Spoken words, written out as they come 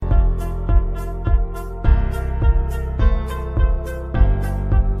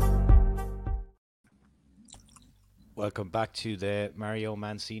Welcome back to the Mario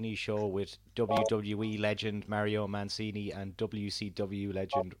Mancini show with WWE legend Mario Mancini and WCW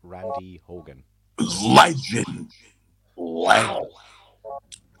legend Randy Hogan. Legend. Wow.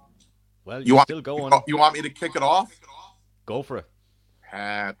 Well, You you're want still going. you want me to kick it off? Go for it.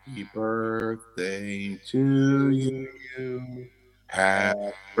 Happy birthday to you. You. Happy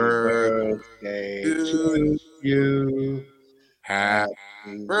Happy birthday birthday to to you. Happy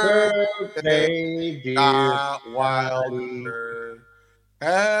Happy birthday, birthday, dear Scott Scotty. Wilder.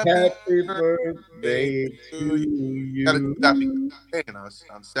 Happy Happy birthday birthday to you. to Got to do that because you. you're paying us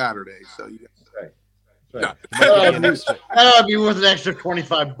on Saturday. So you Right. yeah. Right. There might be an That'll be, extra. that'll be worth an extra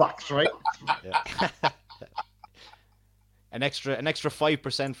 $25, right? Yeah. an extra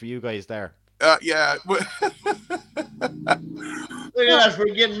 5% for you guys there. Yeah. Look at us.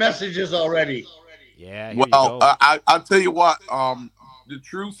 We're getting messages already. Yeah, here you Well, go. I'll tell you what. The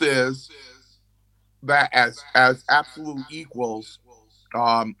truth is that as absolute equals,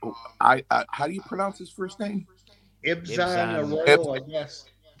 I how do you pronounce his first name? Ibzan Ibzan. Arroyo, I guess.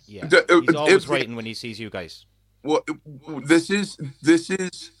 Yeah, The- he's always Ibs- writing when he sees you guys. Well, this is.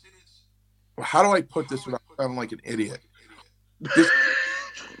 How do I put this without sounding like an idiot? This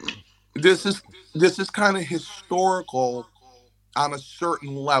this is this is kind of historical on a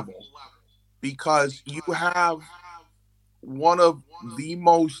certain level because you have one of the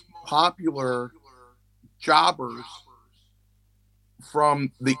most popular jobbers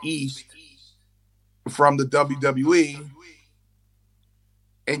from the East, from the WWE,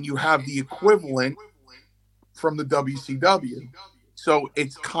 and you have the equivalent from the WCW. So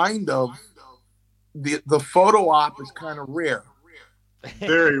it's kind of the photo op is kind of rare.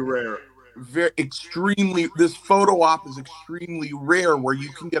 Very rare. Very extremely this photo op is extremely rare where you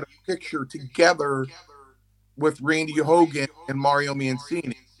can get a picture together with Randy Hogan and Mario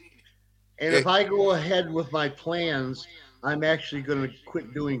Mancini. And if I go ahead with my plans, I'm actually going to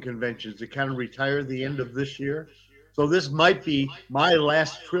quit doing conventions to kind of retire the end of this year. So this might be my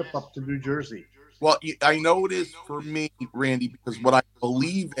last trip up to New Jersey. Well, I know it is for me, Randy, because what I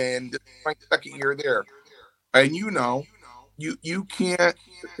believe in, this is my second year there, and you can't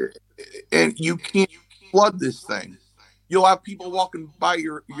you can't flood this thing. You'll have people walking by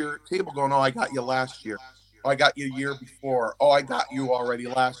your table going, "Oh, I got you last year. Oh, I got you a year before. Oh, I got you already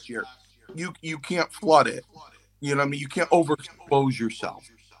last year." You can't flood it. You know what I mean? You can't overexpose yourself.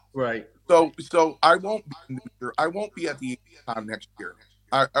 Right. So I won't be in New Jersey. I won't be at the time next year.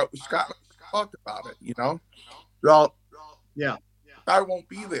 Scott and I talked about it. Well, Yeah. I won't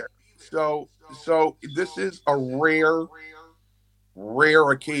be there. So this is a rare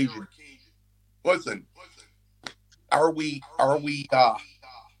occasion. Listen, are we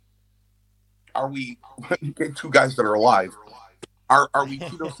get two guys that are alive? Are we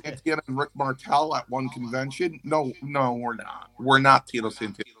Tito Santana and Rick Martel at one convention? No, we're not. We're not Tito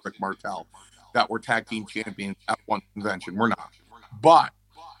Santana and Rick Martel that were tag team champions at one convention. We're not. But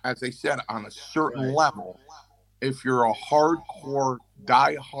as I said, on a certain level, if you're a hardcore,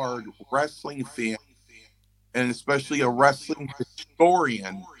 die-hard wrestling fan, and especially a wrestling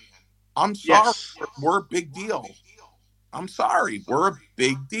historian, I'm sorry, we're a big deal. I'm sorry, we're a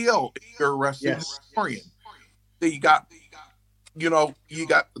big deal if you're a wrestling historian. So you got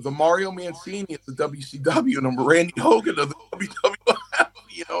the Mario Mancini of the WCW and the Randy Hogan of the WWF.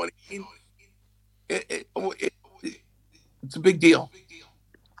 You know what I mean? It's a big deal.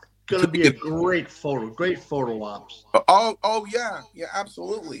 Going to be a great photo ops. Oh yeah,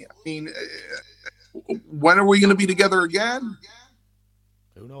 absolutely. I mean, when are we going to be together again?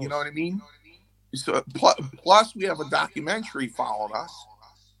 Who knows? You know what I mean? So plus we have a documentary following us.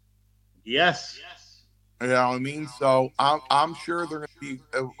 Yes. You know what I mean? So I'm sure they're going to be.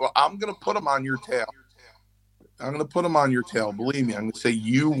 I'm going to put them on your tail. I'm going to put them on your tail. Believe me, I'm going to say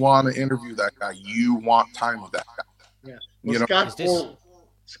you want to interview that guy. You want time with that guy. Yeah. Well,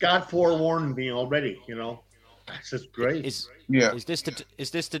 Scott forewarned me already. That's just great. Is this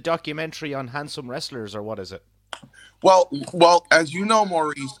the documentary on handsome wrestlers or what is it? Well, as you know,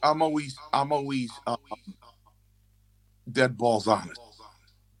 Maurice, I'm always dead balls honest,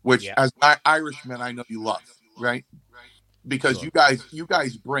 which as an Irishman I know you love, right? Because you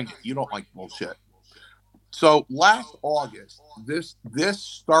guys bring it. You don't like bullshit. So last August, this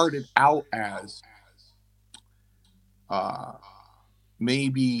started out as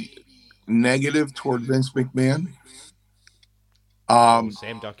maybe negative toward Vince McMahon.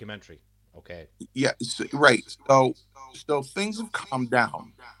 Same documentary. Okay. Yeah, right. So things have calmed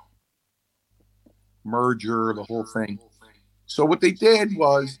down. Merger, the whole thing. So what they did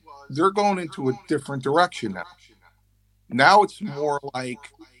was they're going into a different direction now. Now it's more like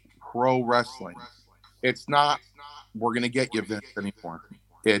pro wrestling. It's not we're gonna get you Vince anymore.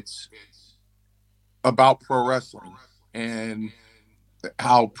 It's about pro wrestling and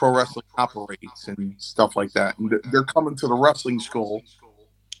how pro wrestling operates and stuff like that. And they're coming to the wrestling school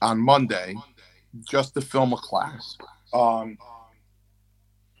on Monday just to film a class. I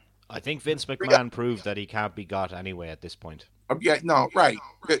think Vince McMahon proved that he can't be got anyway at this point. Yeah, no, right.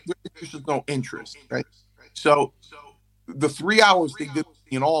 There's just no interest, right? So the 3 hours they did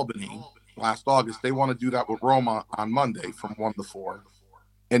in Albany last August, they want to do that with Roma on Monday from 1 to 4,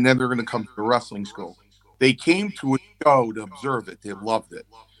 and then they're going to come to the wrestling school. They came to a show to observe it. They loved it.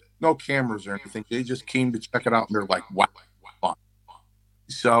 No cameras or anything. They just came to check it out, and they're like, "Wow!"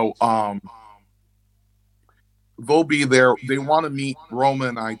 So, they'll be there. They want to meet Roma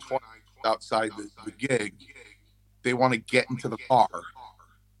and I 20 outside the gig. They want to get into the car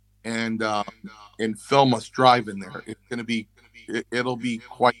and film us driving there. It's gonna be it'll be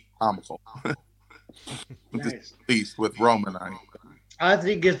quite comical. Nice. At least with Roma and I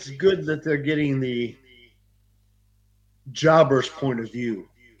think it's good that they're getting the jobber's point of view.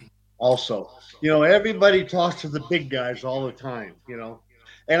 Also, everybody talks to the big guys all the time.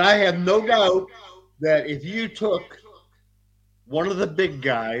 And I have no doubt that if you took one of the big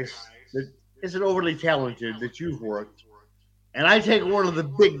guys that isn't overly talented that you've worked, and I take one of the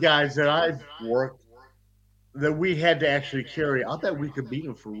big guys that I've worked that we had to actually carry, I bet we could beat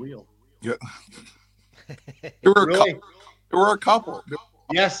him for real. Yeah. There were a couple.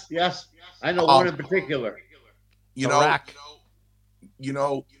 Yes. I know one in particular.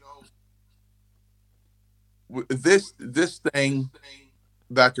 This thing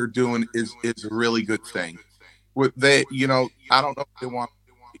that they're doing is a really good thing. With I don't know if they want,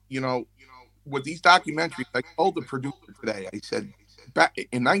 with these documentaries. I told the producer today, I said, back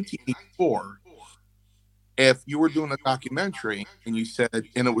in 1984, if you were doing a documentary and you said,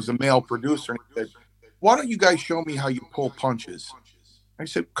 and it was a male producer, and he said, "Why don't you guys show me how you pull punches?" I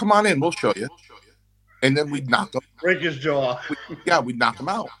said, "Come on in, we'll show you." And then we'd knock him, break his jaw. We'd knock him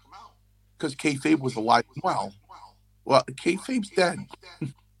out because kayfabe was alive and well. Well, kayfabe's dead.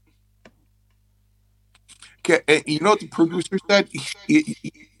 Okay, you know what the producer said?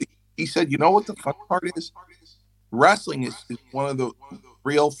 He said, "You know what the fun part is? Wrestling is one of the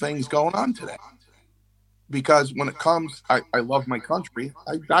real things going on today. Because when it comes, I love my country.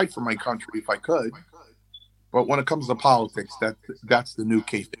 I'd die for my country if I could. But when it comes to politics, that's the new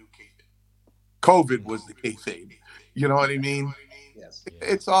kayfabe. COVID was the kayfabe. You know what I mean? Yes.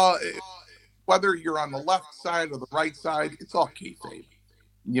 It's all, whether you're on the left side or the right side, it's all kayfabe.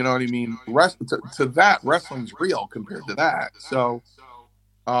 You know what I mean? To that, wrestling's real compared to that. So,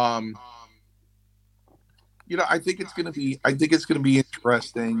 I think it's gonna be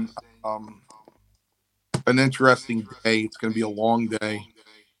interesting. An interesting day. It's gonna be a long day.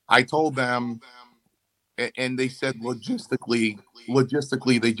 I told them, and they said logistically,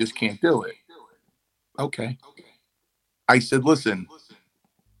 they just can't do it. Okay. I said, listen,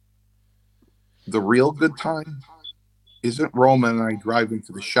 the real good time isn't Roman and I driving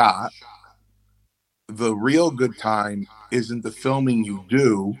to the shot. The real good time isn't the filming you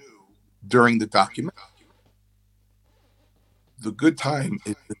do during the documentary. The good time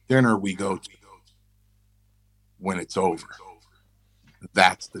is the dinner we go to when it's over.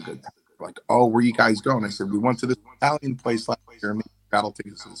 That's the good time. Like, oh, where you guys going? I said, we went to this Italian place last year. Maybe that'll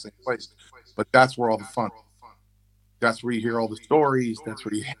take us to the same place. But that's where all the fun. That's where you hear all the stories. That's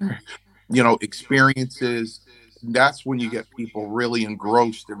where you hear, experiences. That's when you get people really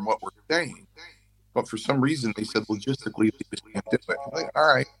engrossed in what we're saying. But for some reason, they said logistically they just can't do it. Like,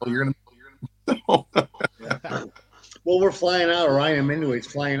 all right, well, you're gonna. Well, we're flying out, or I am anyways,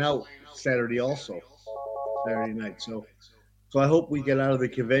 flying out Saturday also, Saturday night. So I hope we get out of the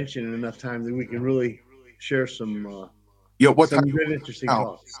convention in enough time that we can really share some some good, interesting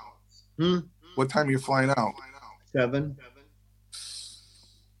talks. What time are you flying out? 7.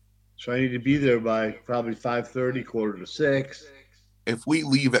 So I need to be there by probably 5:30, 5:45. If we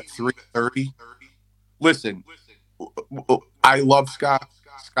leave at 3:30, listen, I love Scott.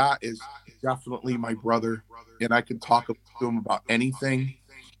 Scott is definitely my brother, and I can talk to him about anything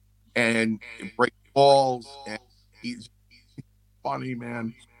and break balls, and he's funny,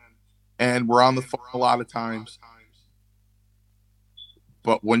 man. And we're on the phone a lot of times.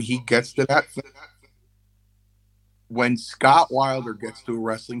 But when he gets to that thing, when Scott Wilder gets to a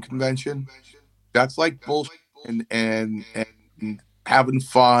wrestling convention, that's like bullshit and having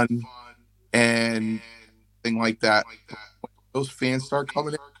fun and thing like that. When those fans start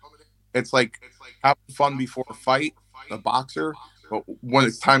coming in, it's like having fun before a fight, a boxer. But when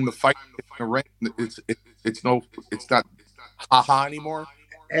it's time to fight in the ring, it's not haha anymore.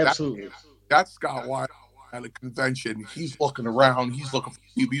 Absolutely. That's Scott Wilder. at a convention. He's looking around. He's looking for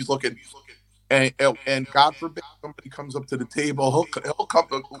people. He's looking, and God forbid somebody comes up to the table. He'll come.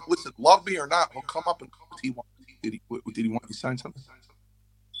 Listen, love me or not, he'll come up and did he want you to sign something?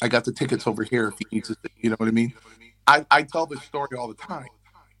 I got the tickets over here if he needs to. You know what I mean? I tell this story all the time.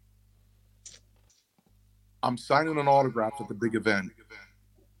 I'm signing an autograph at the big event,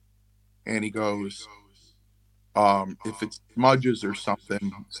 and he goes, if it's smudges or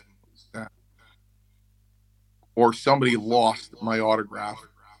something, or somebody lost my autograph,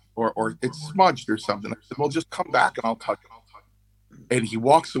 or it's smudged or something, I said, well, just come back and I'll touch it. And he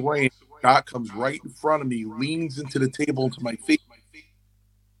walks away, and Scott comes right in front of me, leans into the table into my face,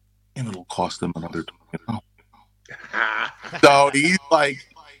 and it'll cost him another $20. So he's like,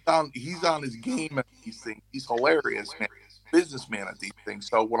 he's on his game at these things. He's hilarious, man. Businessman at these things.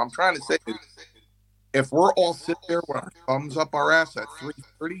 So what I'm trying to say is, if we're all sitting there with our thumbs up our ass at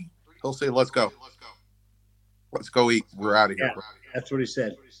 3:30, he'll say, "Let's go, eat. We're out of here." Yeah, that's what he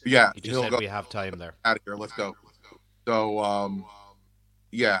said. Yeah, He just said we have time there. Out of here. Let's go. So,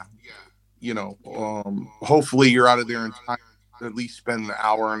 yeah, hopefully you're out of there in time to at least spend an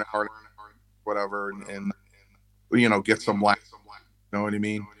hour, whatever, and get some laugh. You know what I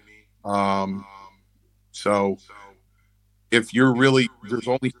mean? So if you're really, there's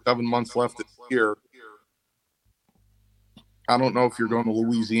only 7 months left this year. I don't know if you're going to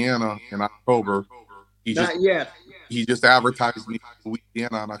Louisiana in October. Not yet. He just advertised me in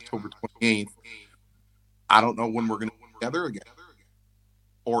Louisiana on October 28th. I don't know when we're going to be together again,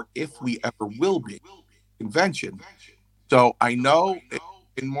 or if we ever will be. Convention. So I know,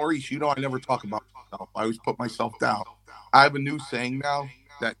 and Maurice, I never talk about myself. I always put myself down. I have a new saying now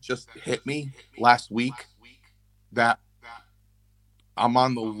that just hit me last week, that I'm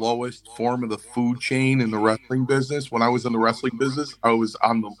on the lowest form of the food chain in the wrestling business. When I was in the wrestling business, I was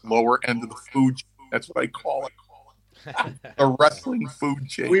on the lower end of the food chain. That's what I call it. A wrestling food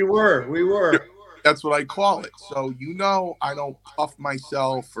chain. We were. That's what I call it. So, I don't puff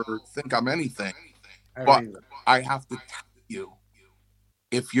myself or think I'm anything. But I have to tell you,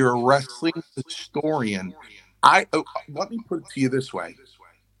 if you're a wrestling historian, let me put it to you this way.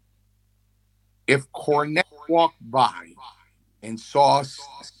 If Cornette walked by and saw us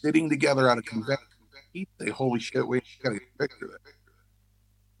sitting together at a convention, he'd say, "Holy shit, wait, I gotta get a picture of that."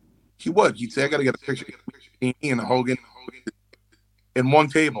 He would. He'd say, "I gotta get a picture of me and Hogan in one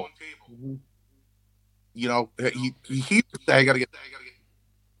table." He would say, "I gotta get."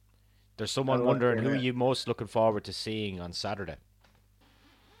 There's someone wondering who you most looking forward to seeing on Saturday.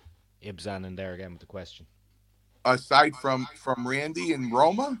 Ibzan in there again with the question. Aside from Randy and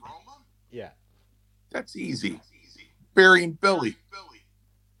Roma? Yeah. That's easy. Barry and Billy.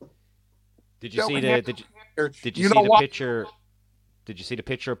 Did you see the picture? Did you see the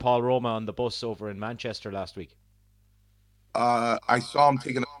picture of Paul Roma on the bus over in Manchester last week? I saw him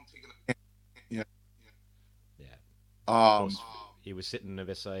taking a. Yeah. Yeah. He was sitting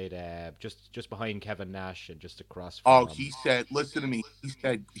beside, just behind Kevin Nash and just across from. He said, "Listen to me."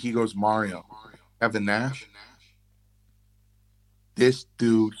 He goes, "Mario, Kevin Nash. This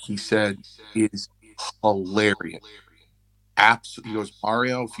dude," he said, "is hilarious. Absolutely." He goes,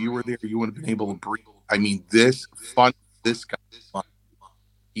 "Mario, if you were there, you wouldn't have been able to breathe. I mean, this guy is fun."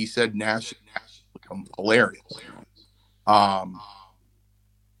 He said Nash become hilarious.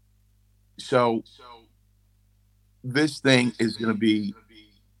 So this thing is going to be,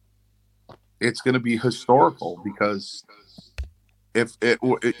 it's going to be historical, because if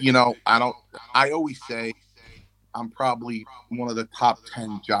I always say I'm probably one of the top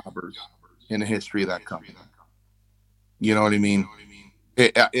 10 jobbers in the history of that company. You know what I mean?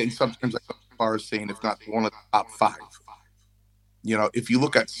 And sometimes I go as far as saying, if not one of the top 5. If you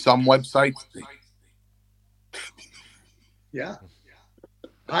look at some websites. Yeah.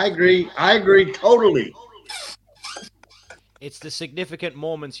 I agree totally. It's the significant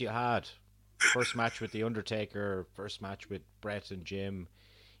moments you had. First match with The Undertaker, first match with Brett and Jim.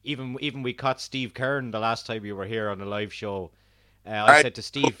 Even we caught Steve Kern the last time you were here on the live show. I said to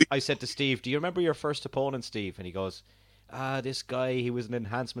Steve, "Do you remember your first opponent, Steve?" And he goes, "This guy, he was an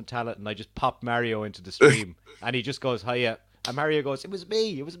enhancement talent," and I just popped Mario into the stream. And he just goes, "Hiya." And Mario goes, It was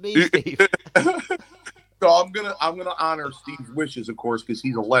me, Steve." So I'm gonna honor Steve's wishes, of course, because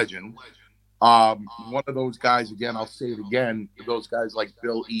he's a legend. One of those guys, again, I'll say it again, those guys like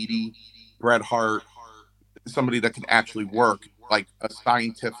Bill Eadie, Bret Hart, somebody that can actually work, like a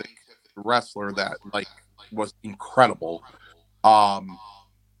scientific wrestler that was incredible.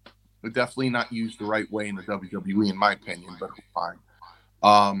 Definitely not used the right way in the WWE, in my opinion, but fine.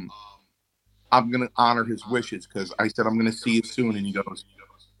 I'm gonna honor his wishes, because I said I'm gonna see you soon, and he goes,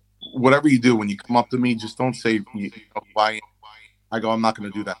 whatever you do when you come up to me, just don't say who I am. I go, I'm not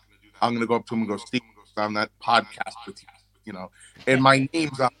going to do that. I'm going to go up to him and go, Steve, I'm on that podcast with you, and my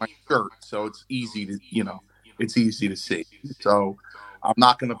name's on my shirt, so it's easy to, it's easy to see. So I'm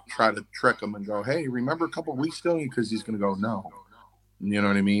not going to try to trick him and go, hey, remember a couple of weeks ago? Because he's going to go, no. You know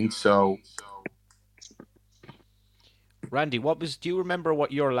what I mean? So. Randy, do you remember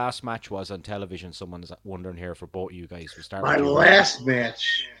what your last match was on television? Someone's wondering here for both of you guys. We'll start My with you, last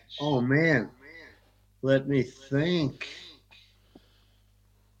match. Oh, man. Let me think.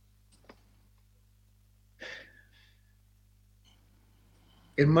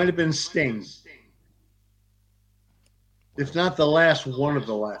 It might have been Sting. If not the last one of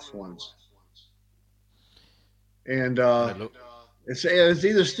the last ones. And it's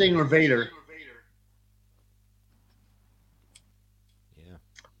either Sting or Vader. Yeah.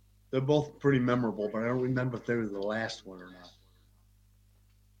 They're both pretty memorable, but I don't remember if they were the last one or not.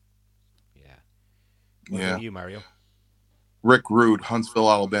 Yeah. What about you, Mario? Rick Rude, Huntsville,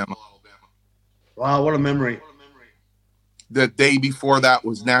 Alabama. Wow, what a memory. The day before that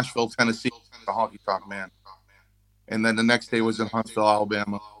was Nashville, Tennessee, the Honky Tonk Man. And then the next day was in Huntsville,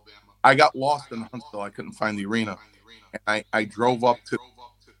 Alabama. I got lost in Huntsville. I couldn't find the arena. And I drove up to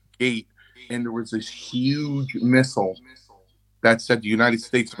the gate, and there was this huge missile that said the United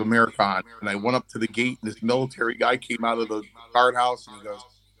States of America on. And I went up to the gate, and this military guy came out of the guardhouse, and he goes,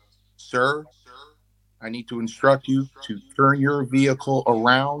 sir, I need to instruct you to turn your vehicle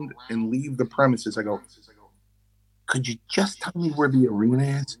around and leave the premises. I go, could you just tell me where the arena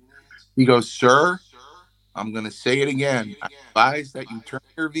is? He goes, sir, I'm going to say it again. I advise that you turn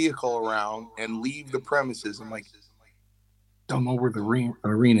your vehicle around and leave the premises. I'm like, don't know where the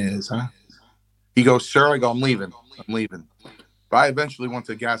arena is, huh? He goes, sir. I go, I'm leaving. But I eventually went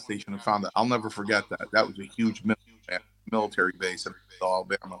to a gas station and found it. I'll never forget that. That was a huge military base in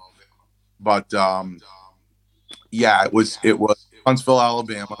Alabama. But yeah, it was Huntsville,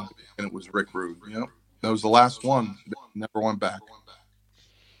 Alabama, and it was Rick Rude. That was the last one. Never went back.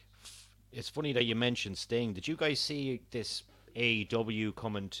 It's funny that you mentioned Sting. Did you guys see this AEW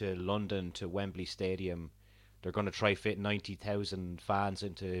coming to London to Wembley Stadium? They're going to try fit 90,000 fans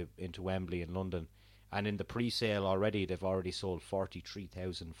into Wembley in London. And in the pre-sale already, they've already sold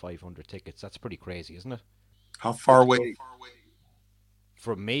 43,500 tickets. That's pretty crazy, isn't it? How far away?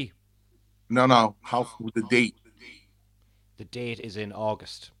 From me? No. How the date? The date is in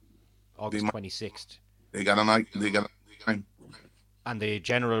August 26th. They got a night. And the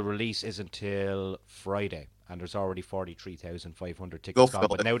general release is until Friday, and there's already 43,500 tickets gone.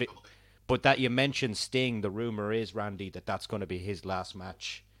 But that you mentioned Sting, the rumor is, Randy, that's going to be his last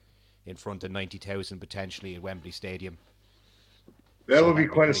match in front of 90,000 potentially at Wembley Stadium. That would be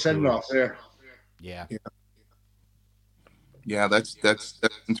quite a send-off there. Yeah. Yeah, that's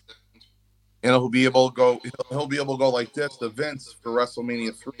and he'll be able to go. He'll be able to go like this to Vince for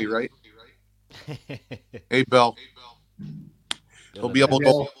WrestleMania 3, right? Hey, Bill. He'll be able to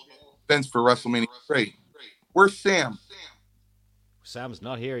go Vince for WrestleMania 3. Where's Sam? Sam's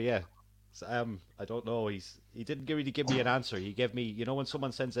not here yet. Sam, I don't know. He didn't really give me an answer. He gave me, when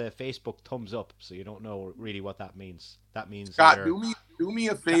someone sends a Facebook thumbs up, so you don't know really what that means. That means Scott, do me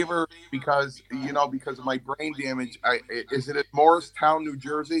a favor because of my brain damage. Is it at Morristown, New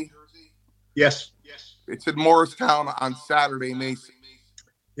Jersey? Yes. It's in Morristown on Saturday, May 6th.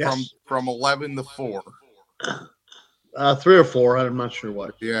 Yes. From 11 to 4. 3 or 4. I'm not sure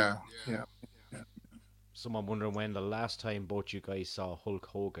what. Yeah. Someone wondering when the last time both you guys saw Hulk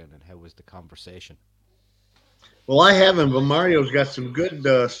Hogan and how was the conversation? Well, I haven't, but Mario's got some good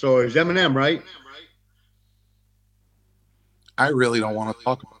stories. Eminem, right? I really don't want to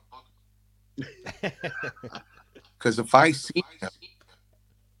talk about it. Because if I see him,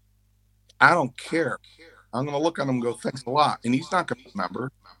 I don't care. I'm going to look at him and go, thanks a lot. And he's not going to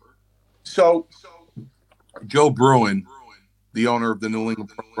remember. So, Joe Bruin, the owner of the New England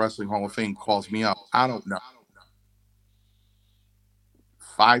Pro Wrestling Hall of Fame, calls me up. I don't know.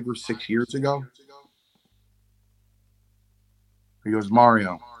 5 or 6 years ago. He goes,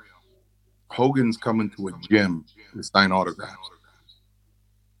 Mario, Hogan's coming to a gym to sign autographs.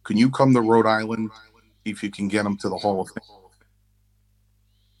 Can you come to Rhode Island, see if you can get him to the Hall of Fame?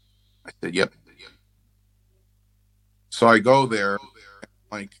 I said, yep. So I go there,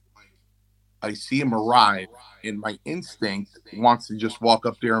 I see him arrive, and my instinct wants to just walk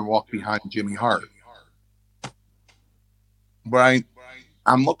up there and walk behind Jimmy Hart. But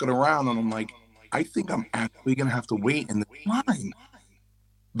I'm looking around, and I'm like, I think I'm actually going to have to wait in the line.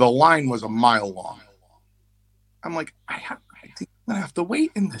 The line was a mile long. I'm like, I think I'm going to have to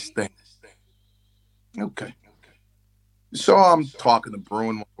wait in this thing. Okay. So I'm talking to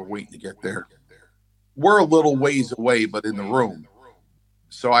Bruin while we're waiting to get there. We're a little ways away, but in the room.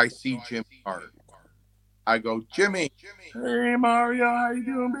 So I see Jimmy Hart. I go, Jimmy. Hey Mario, how you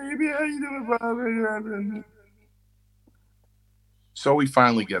doing, baby? How you doing, brother? So we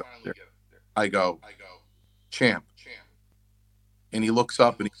finally get up there. I go, champ. And he looks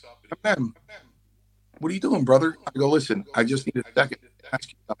up and he goes, man, what are you doing, brother? I go, listen, I just need a second to ask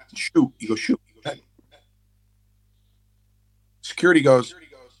you something. Shoot. He goes, shoot. Security goes,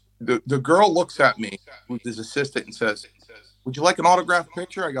 the girl looks at me with his assistant and says, would you like an autographed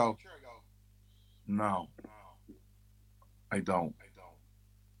picture? I go, no, I don't.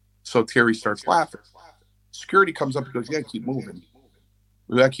 So Terry starts laughing. Security comes up and goes, yeah, keep moving.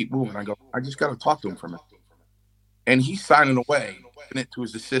 We gotta keep moving. I go, I just got to talk to him for a minute. And he's signing away, giving it to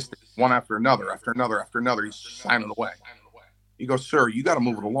his assistant, one after another, after another, after another. He's signing away. He goes, sir, you got to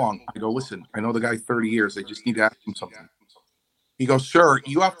move it along. I go, listen, I know the guy 30 years. I just need to ask him something. He goes, sir,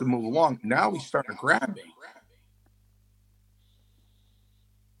 you have to move along. Now he's starting to grab me.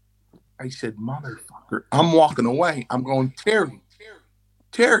 I said, motherfucker. I'm walking away. I'm going, Terry.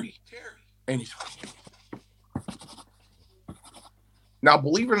 And he's. Now,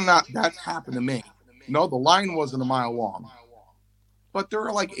 believe it or not, that's happened to me. No, the line wasn't a mile long. But there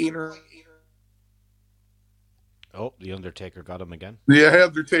were like 8 or. Oh, the Undertaker got him again. Yeah,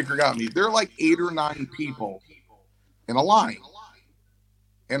 Undertaker got me. There are like 8 or 9 people in a line.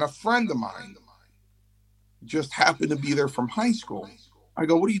 And a friend of mine just happened to be there from high school. I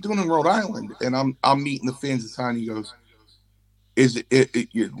go, what are you doing in Rhode Island? And I'm meeting the fans this time. He goes,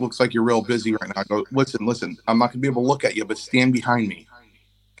 it looks like you're real busy right now. I go, listen, I'm not gonna be able to look at you, but stand behind me.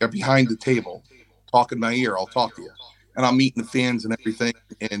 Get behind the table. Talk in my ear, I'll talk to you. And I'm meeting the fans and everything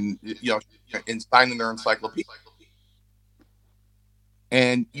and and signing their encyclopedia.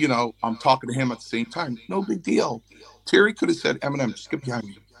 And I'm talking to him at the same time. No big deal. Terry could have said, Eminem, just get behind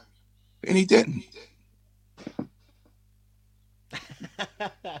me. And he didn't.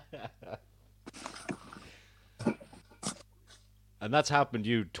 And that's happened to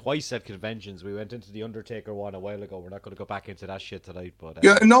you twice at conventions. We went into the Undertaker one a while ago. We're not going to go back into that shit tonight, but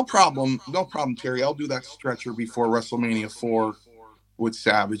Yeah, no problem, Terry. I'll do that stretcher before WrestleMania 4 with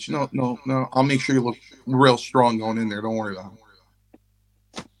Savage. No. I'll make sure you look real strong going in there. Don't worry about it.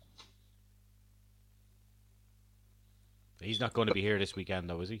 He's not going to be here this weekend,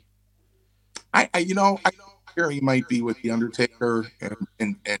 though, is he? I hear he might be with the Undertaker,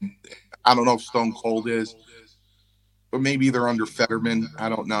 and I don't know if Stone Cold is, but maybe they're under Fetterman. I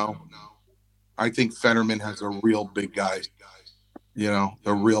don't know. I think Fetterman has a real big guys. The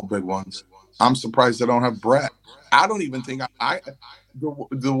real big ones. I'm surprised they don't have Brett. I don't even think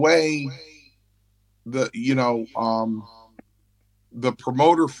the way the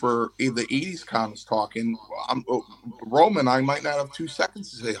promoter for the 80s con is talking. Roman, I might not have 2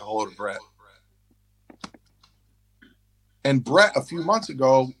 seconds to say hello to Brett. And Brett, a few months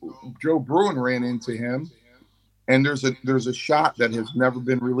ago, Joe Bruin ran into him, and there's a shot that has never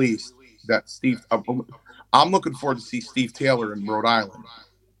been released. That Steve, I'm looking forward to see Steve Taylor in Rhode Island.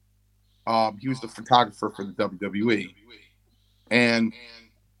 He was the photographer for the WWE, and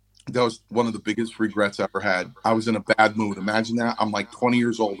that was one of the biggest regrets I ever had. I was in a bad mood. Imagine that. I'm like 20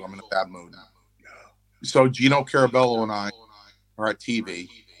 years old. I'm in a bad mood. So Gino Carabello and I are at TV,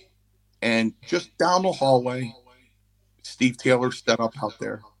 and just down the hallway, Steve Taylor stood up out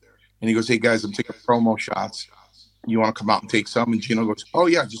there, and he goes, "Hey guys, I'm taking promo shots. You want to come out and take some?" And Gino goes, "Oh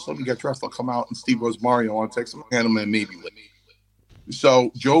yeah, just let me get dressed. I'll come out." And Steve goes, "Mario, I want to take some?" And I'm maybe late.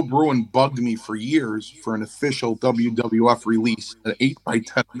 So Joe Bruin bugged me for years for an official WWF release, an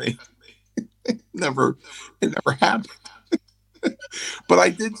 8x10 me. It never happened. But I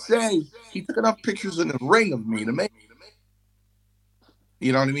did say he took enough pictures in the ring of me to make.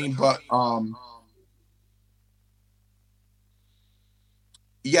 You know what I mean? But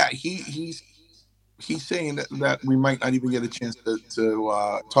yeah, he's saying that we might not even get a chance to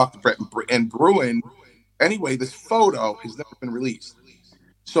talk to Brett and Bruin. Anyway, this photo has never been released.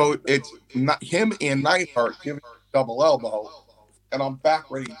 So it's not him and Neidhart giving double elbow, and I'm back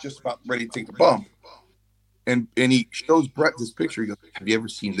just about ready to take the bump. And he shows Brett this picture. He goes, "Have you ever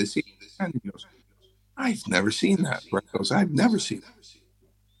seen this?" And he goes, "I've never seen that." Brett goes, "I've never seen that."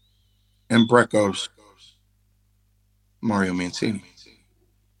 And Brett goes, "Mario Mancini."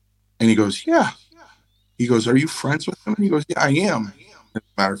 And he goes, "Yeah." He goes, "Are you friends with him?" And he goes, "Yeah, I am." As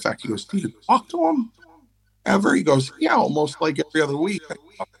a matter of fact, he goes, "Do you talk to him ever?" He goes, "Yeah, almost like every other week."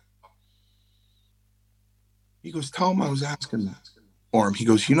 He goes, "Tell him I was asking for him." He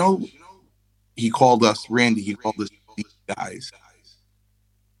goes, he called us, Randy, he called us these guys.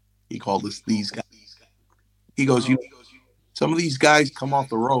 He called us these guys. He goes, Some of these guys come off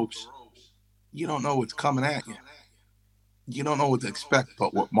the ropes. You don't know what's coming at you. You don't know what to expect.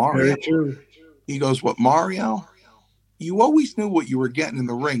 But what Mario, Very true. he goes, what Mario, you always knew what you were getting in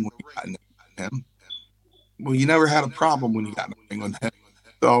the ring when you got in there with him. Well, you never had a problem when you got in the ring with him.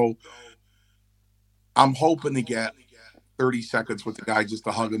 So I'm hoping to get 30 seconds with the guy just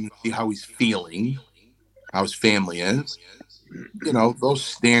to hug him and see how he's feeling, how his family is. You know, those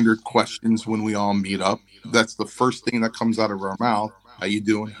standard questions when we all meet up. That's the first thing that comes out of our mouth. How you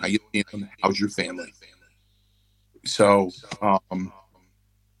doing? How you feeling? How's your family? So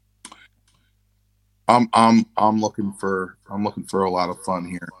I'm looking for a lot of fun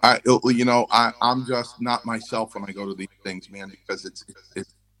here. I'm just not myself when I go to these things, man, because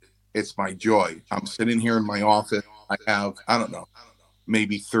it's my joy. I'm sitting here in my office. I have, I don't know,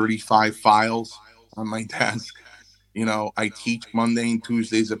 maybe 35 files on my desk. You know, I teach Monday and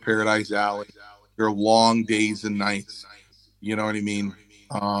Tuesdays at Paradise Alley. They're long days and nights. You know what I mean?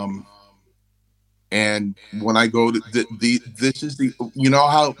 And when I go to this is the, you know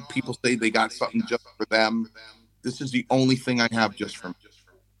how people say they got something just for them. This is the only thing I have just for me,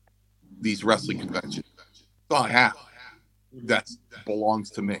 these wrestling conventions. That's all I have. That belongs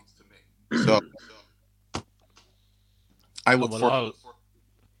to me. So I And look for.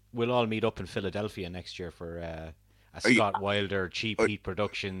 we'll all meet up in Philadelphia next year for a Scott Wilder Cheap Heat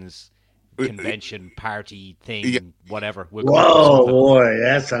Productions convention party Yeah, thing, whatever. We'll come up with Whoa, something. boy,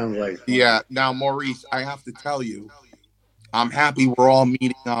 that sounds like fun. yeah. Now, Maurice, I have to tell you, I'm happy we're all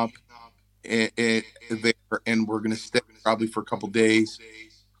meeting up there, and we're gonna stay probably for a couple days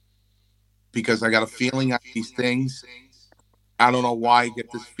because I got a feeling at these things. I don't know why I get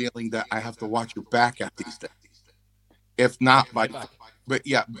this feeling that I have to watch your back at these things. If not My by, back. but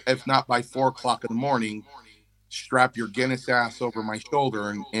yeah, if not by 4 o'clock in the morning, strap your Guinness ass over my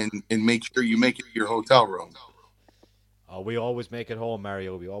shoulder and make sure you make it to your hotel room. Oh, we always make it home,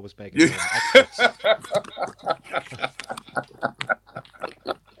 Mario. We always make it I home. Experts.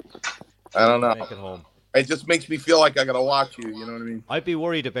 We don't always know. make it home. It just makes me feel like I gotta watch you. You know what I mean? I'd be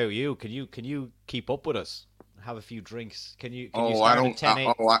worried about you. Can you keep up with us? Have a few drinks. Can you Oh, I start at don't. 10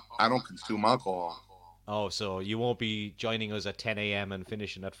 a? I don't consume alcohol. Oh, so you won't be joining us at 10 a.m. and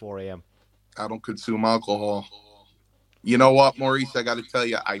finishing at 4 a.m. I don't consume alcohol. You know what, Maurice? I got to tell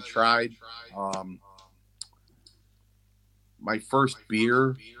you, I tried. Um, my first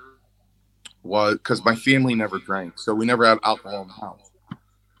beer was because my family never drank, so we never had alcohol in the house.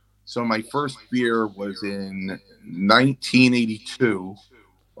 So my first beer was in 1982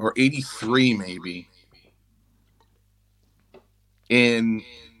 or 83, maybe, in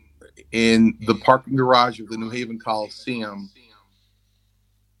the parking garage of the New Haven Coliseum.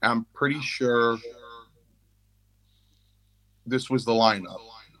 I'm pretty sure this was the lineup.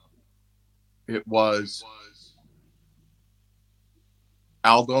 It was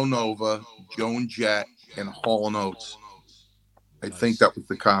Aldo Nova, Joan Jett, and Hall and Oates. I think Nice. that was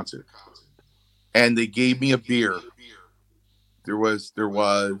the concert. And they gave me a beer. There was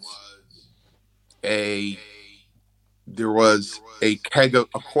a a keg of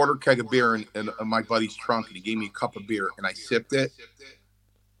a quarter keg of beer in my buddy's trunk, and he gave me a cup of beer, and I sipped it.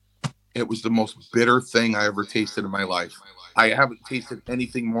 It was the most bitter thing I ever tasted in my life. I haven't tasted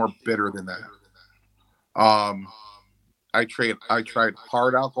anything more bitter than that. Um, I tried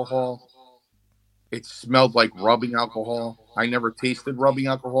hard alcohol. It smelled like rubbing alcohol. I never tasted rubbing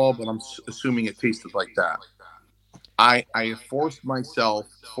alcohol, but I'm assuming it tasted like that. I forced myself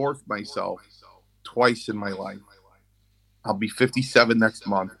twice in my life. I'll be 57 next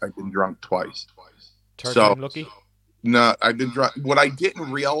month. I've been drunk twice. Third So time lucky. no, I've been drunk. What I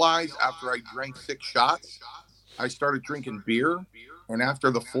didn't realize after I drank 6 shots, I started drinking beer, and after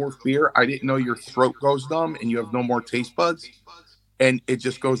the fourth beer, I didn't know your throat goes numb and you have no more taste buds, and it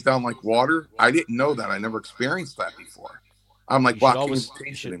just goes down like water. I didn't know that. I never experienced that before. I'm like, You wow, should I can't even always you taste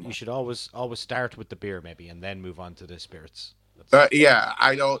it should you anymore. should always start with the beer maybe and then move on to the spirits. Yeah,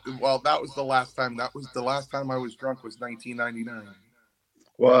 I don't. Well, that was the last time. That was the last time I was drunk was 1999.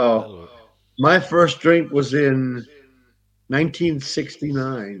 Wow. Well, My first drink was in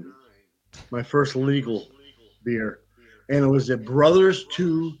 1969. My first legal beer. And it was at Brothers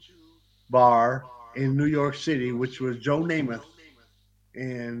 2 bar in New York City, which was Joe Namath.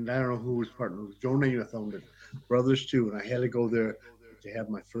 And I don't know who was partner. It was Joe Namath owned it. Brothers 2. And I had to go there to have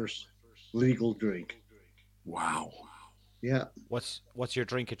my first legal drink. Wow. Yeah. what's your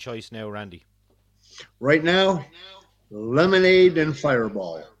drink of choice now, Randy? Right now, lemonade and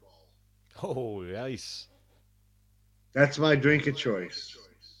fireball. Oh, nice. That's my drink of choice.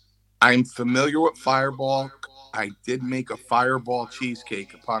 I'm familiar with Fireball. I did make a Fireball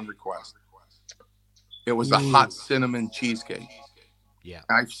cheesecake upon request. It was a Mm. hot cinnamon cheesecake. Yeah.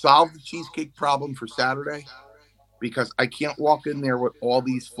 I've solved the cheesecake problem for Saturday because I can't walk in there with all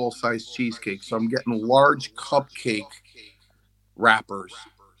these full size cheesecakes. So I'm getting large cupcake wrappers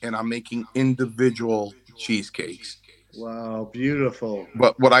and I'm making individual cheesecakes. Wow, beautiful.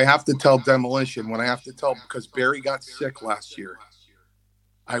 But what I have to tell Demolition, when I have to tell, because Barry got sick last year,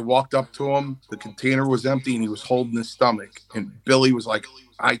 I walked up to him. The container was empty and he was holding his stomach. And Billy was like,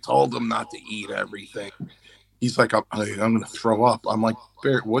 I told him not to eat everything. He's like, I'm going to throw up. I'm like,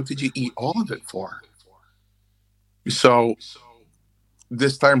 Barry, what did you eat all of it for? So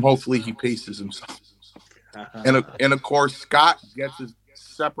this time, hopefully, he paces himself. And of course, Scott gets his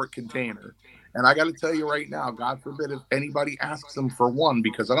separate container. And I got to tell you right now, God forbid if anybody asks him for one,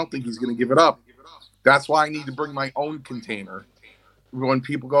 because I don't think he's going to give it up. That's why I need to bring my own container. When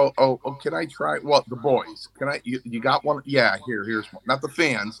people go, oh, can I try? Well, the boys, can I? You got one? Yeah, here's one. Not the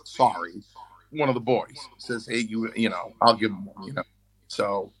fans. Sorry, one of the boys says, hey, I'll give them one.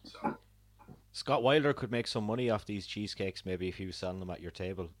 So Scott Wilder could make some money off these cheesecakes, maybe if he was selling them at your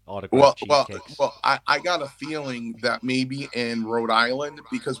table. well, Autographed well, cheesecakes. well. I got a feeling that maybe in Rhode Island,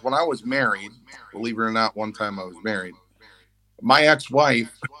 because when I was married, believe it or not, one time I was married. My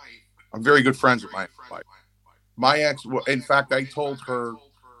ex-wife, I'm very good friends with my ex-wife. In fact, I told her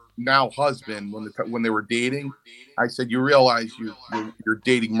now husband when they were dating, I said, you realize you're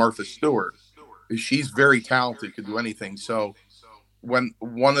dating Martha Stewart. She's very talented, could do anything. So when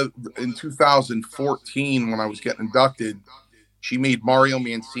in 2014 when I was getting inducted, she made Mario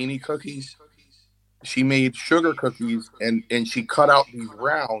Mancini cookies. She made sugar cookies and she cut out these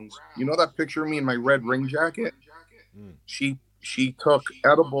rounds. You know that picture of me in my red ring jacket? Mm. She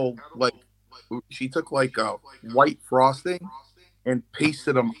took like a white frosting and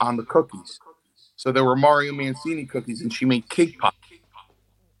pasted them on the cookies. So there were Mario Mancini cookies, and she made cake pop,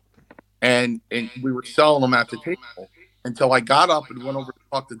 and we were selling them at the table until I got up and went over to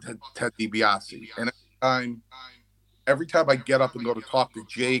talk to Ted DiBiase. And every time I get up and go to talk to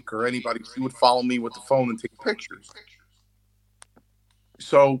Jake or anybody, she would follow me with the phone and take pictures.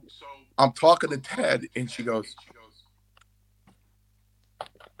 So I'm talking to Ted, and she goes,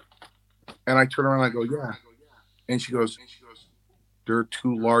 and I turn around and I go, yeah, and she goes, they're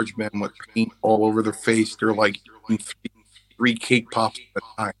two large men with paint all over their face. They're like eating three cake pops at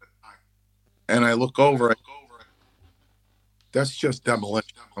a time. And I look over, that's just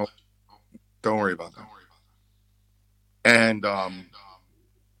demolition. Oh, don't worry about that. And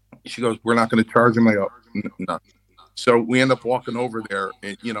she goes, we're not going to charge him. I go, no. So we end up walking over there,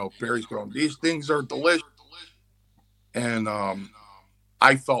 and Barry's going, these things are delicious. And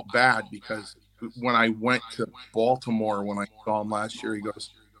I felt bad because when I went to Baltimore when I saw him last year, he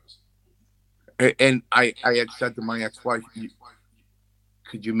goes, and I had said to my ex-wife,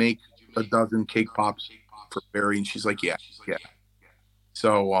 could you make a dozen cake pops for Barry? And she's like, yeah.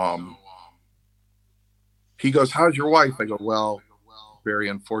 So he goes, how's your wife? I go, well, Barry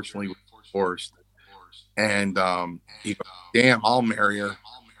unfortunately was divorced. And he goes, damn, I'll marry her.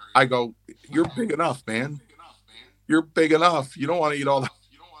 I go, you're big enough, man. You're big enough. You don't want to eat all that.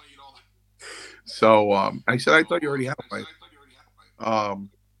 So I said, I thought you already had a wife.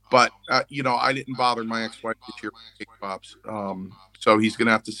 But I didn't bother my ex-wife this year with cake pops. So he's going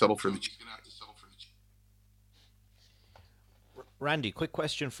to have to settle for the cheese. Randy, quick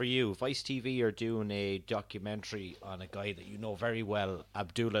question for you. Vice TV are doing a documentary on a guy that you know very well,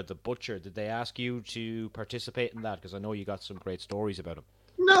 Abdullah the Butcher. Did they ask you to participate in that? Because I know you got some great stories about him.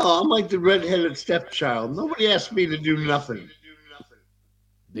 No, I'm like the redheaded stepchild. Nobody asked me to do nothing.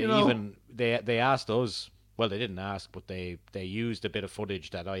 They asked us. Well, they didn't ask, but they used a bit of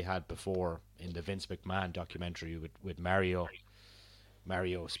footage that I had before in the Vince McMahon documentary with Mario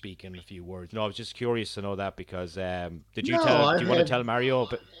speaking a few words. No, I was just curious to know that because did you No, tell? I've Do you want to had tell Mario?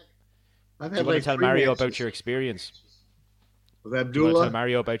 Do I've you had want to like tell three Mario matches about your experience? with Do you want to tell Abdullah.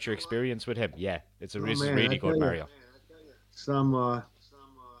 Mario about your experience with him? Yeah, this Oh is man, I really tell good, you, Mario.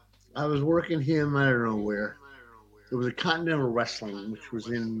 I was working him. I don't know where. It was a Continental Wrestling, which was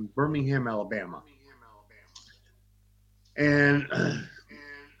in Birmingham, Alabama, and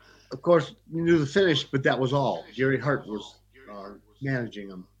of course you knew the finish, but that was all. Jerry Hart was managing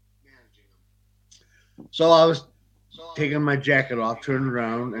him. So I was taking my jacket off, turned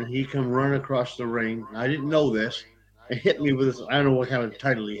around, and he come running across the ring. I didn't know this, and hit me with this. I don't know what kind of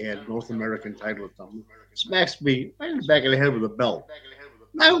title he had, North American title or something. Smacks me right in the back of the head with a belt.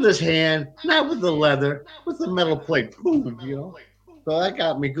 Not with his hand, not with the leather, with the metal plate. Boom. So that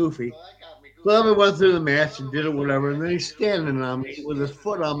got me goofy. So then we went through the match and did it, whatever. And then he's standing on me with his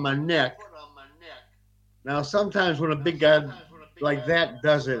foot on my neck. Now, sometimes when a big guy like that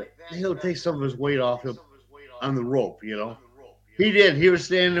does it, he'll take some of his weight off him on the rope, you know. He did. He was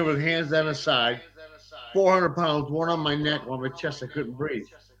standing there with hands on his side, 400 pounds, one on my neck, one on my chest. I couldn't breathe.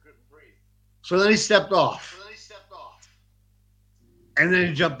 So then he stepped off, and then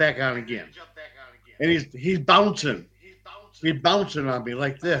he jumped back on again, and he's bouncing. He's bouncing on me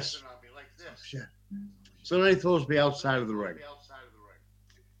like this. Oh, shit. So then he throws me outside of the ring,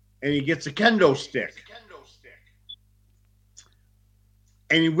 and he gets a kendo stick,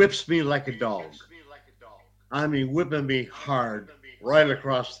 and he whips me like a dog. I mean, whipping me hard right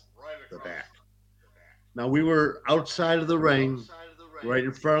across the back. Now, we were outside of the ring, right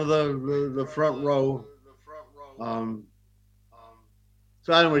in front of the front row.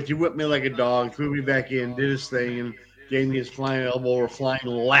 So, anyways, he whipped me like a dog, threw me back in, did his thing, and gave me his flying elbow or flying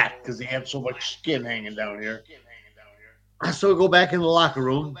lat because he had so much skin hanging down here. So, I go back in the locker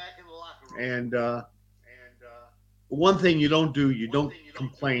room, and one thing you don't do, you don't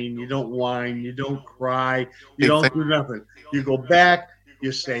complain, you don't whine, you don't cry, you don't do nothing. You go back,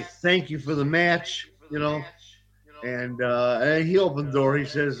 you say thank you for the match, you know. And he opened the door. He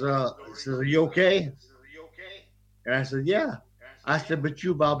says, "Are you okay?" And I said, "Yeah." I said, "But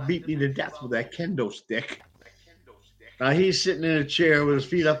you about beat me to death with that kendo stick." Now he's sitting in a chair with his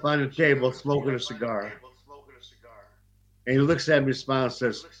feet up on the table, smoking a cigar. And he looks at me, smiles,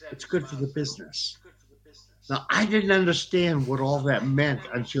 and says, "It's good for the business." Now, I didn't understand what all that meant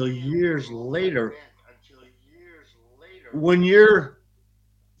until years later. When you're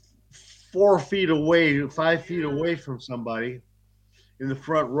 4 feet away, 5 feet away from somebody in the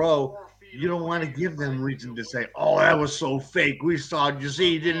front row, you don't want to give them reason to say, "Oh, that was so fake. We saw it. You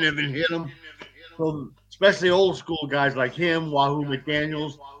see, he didn't even hit him." So, especially old school guys like him, Wahoo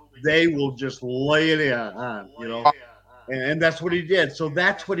McDaniels, they will just lay it on, you know. And that's what he did. So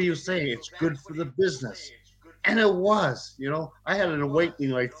that's what he was saying. It's good for the business. And it was, you know. I had an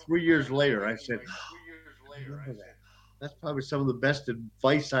awakening like 3 years later. I said, I remember that. That's probably some of the best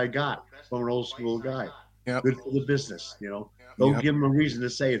advice I got from an old school guy. Yep. Good for the business, you know. Don't give them a reason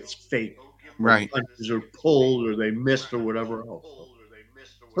to say it's fake. Right. Punches are pulled or they missed or whatever else.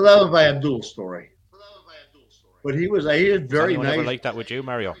 So that was my Abdul story. But he was very anyone nice. ever like that with you,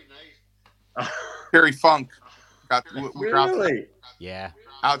 Mario? Terry Funk we were Really? Yeah.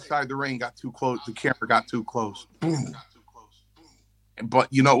 outside the ring, got too close. The camera got too close. Boom. But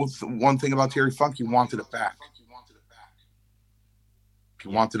you know, one thing about Terry Funk, he wanted it back. He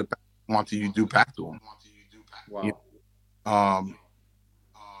wanted it back. Wanted you to do back to him. Wow. You know,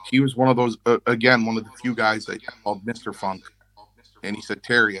 he was one of those, again, one of the few guys that called Mr. Funk. And he said,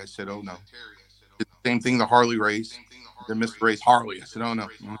 "Terry." I said, "Oh, no." Did the same thing to Harley Race. The Mr. Race Harley. I said, "Oh, no."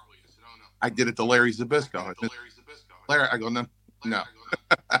 I did it to Larry Zbyszko. Larry, I go, "No, no."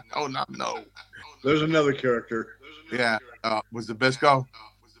 Oh, no. There's another character. Yeah. Was Zbyszko?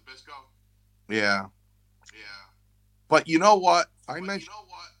 Yeah. But you know what? I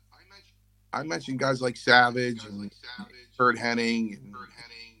mentioned guys like Savage and Kurt Hennig and,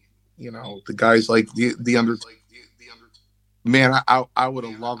 you know, the guys like the Undertaker. Man, I would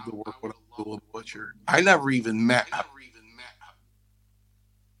have loved to work with Abdullah Butcher. I never even met him.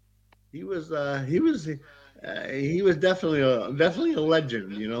 He was definitely a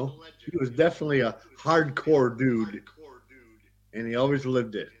legend, you know. He was definitely a hardcore dude, and he always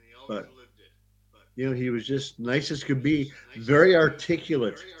lived it. But you know, he was just nice as could be, very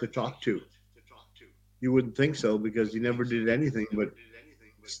articulate to talk to. You wouldn't think so because he never did anything but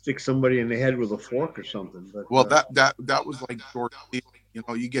stick somebody in the head with a fork or something. But Well, that was like George Steele. You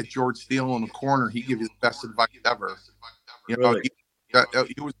know, you get George Steele in the corner, he gives you the best advice ever. You know, really,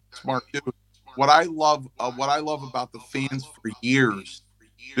 he was smart too. What I love about the fans for years,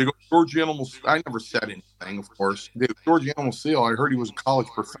 they go, George Animal. I never said anything, of course. George Animal Steele, I heard he was a college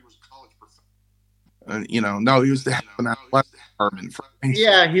professor. You know, no, he was the head of an athletic department.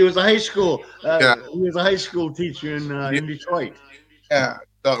 yeah, he was a high school. Yeah. He was a high school teacher in Detroit. Yeah.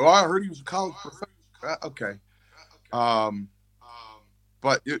 So, I heard he was a college professor. Okay.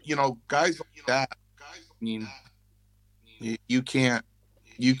 But you know, guys like that. I mean, you can't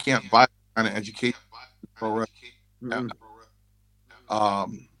buy that kind of education.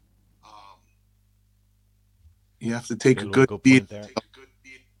 You have to take a good beating.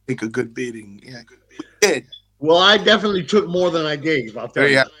 Take a good beating. Yeah, we did. Well, I definitely took more than I gave. I'll tell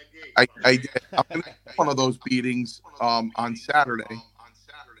you. Yeah, I did. I'm gonna take one of those beatings on Saturday.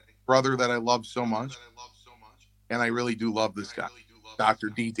 Brother that I love so much, and I really do love this guy, Dr.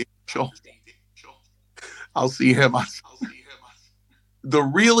 D. Schultz. I'll see him. The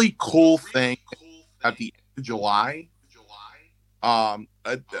really cool thing at the end of July,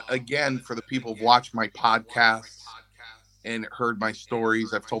 again, for the people who've watched my podcasts, and heard my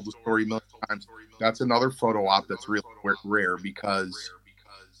stories. I've told the story a million times. That's another photo op that's really rare because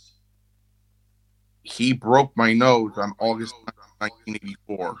he broke my nose on August 9th,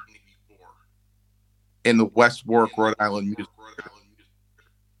 1984 in the West Warwick, Rhode Island Music Theater.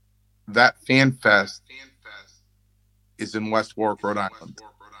 That fan fest is in West Warwick, Rhode Island.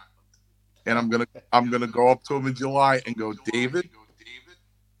 And I'm gonna go up to him in July and go, David,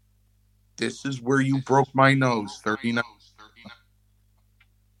 this is where you broke my nose, 39.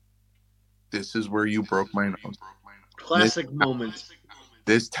 This is where you broke my nose. Classic moments.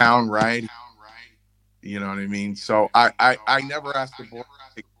 This town, right? You know what I mean? So I never asked the board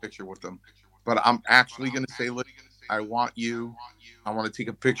to take a picture with them, but I'm actually gonna say, look, I want to take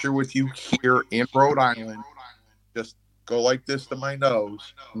a picture with you here in Rhode Island. Just go like this to my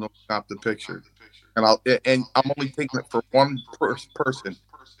nose, and they'll stop the picture. And I'm only taking it for one person,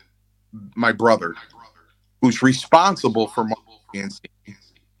 my brother, who's responsible for my Mancini,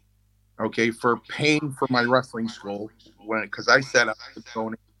 okay, for paying for my wrestling school because I said I was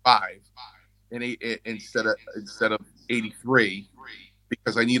going 5 and instead of 83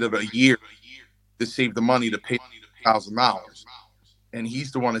 because I needed a year to save the money to pay $1,000. And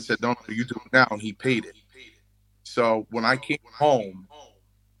he's the one that said, "No, you do it now," and he paid it. So when I came home,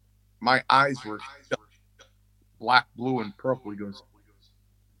 my eyes were black, blue, and purple. He goes,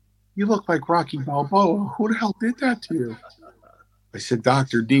 "You look like Rocky Balboa. Who the hell did that to you?" I said,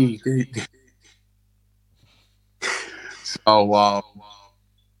 "Dr. D." So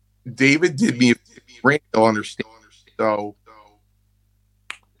David did me a Randy will understand. So,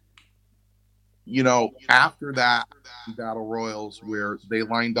 after that Battle Royals where they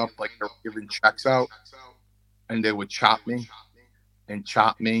lined up like they were giving checks out, and they would chop me and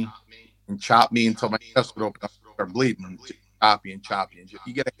chop me and chop me until my chest would open up and start bleeding. Chop you and chop you.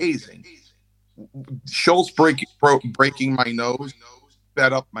 You get a hazing. Schultz breaking my nose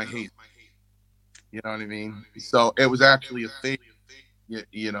sped up my hazing. You know what I mean? So it was actually a thing. You get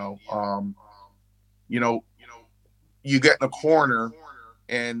in a corner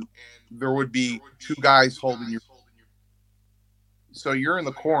and there would be 2 guys holding you. So you're in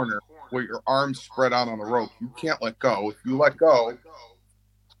the corner with your arms spread out on the rope. You can't let go. If you let go,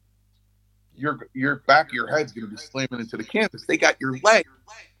 your back of your head's going to be slamming into the canvas. They got your leg.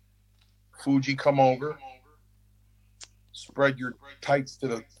 Fuji come over, spread your tights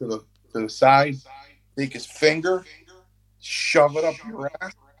to the side, take his finger, shove it up your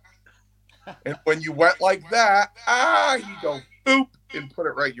ass. And when you went like that, you go boop and put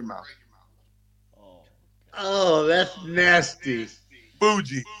it right in your mouth. Oh, that's nasty.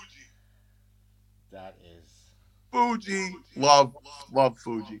 Fuji. That is. Fuji. Love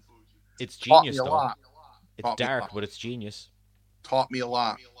Fuji. It's genius, Taught me a lot. It's dark, but it's genius. Taught me a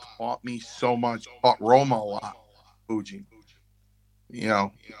lot. Taught me so much. Taught Roma a lot. Fuji.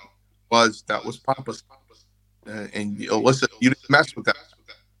 That was Papa's. And listen, you didn't mess with that.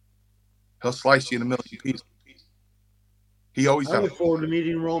 He'll slice you in a million pieces. He always. I look forward to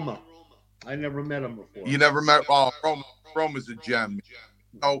meeting Roma. I never met him before. You never met? Oh, Roma's a gem.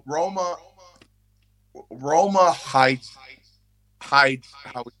 No, Roma hides how he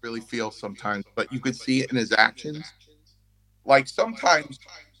really feels sometimes, but you could see it in his actions. Like sometimes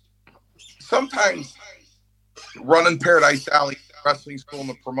running Paradise Alley wrestling school in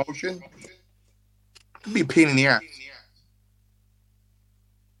the promotion can be a pain in the ass.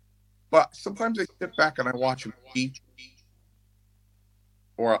 But sometimes I sit back and I watch him teach,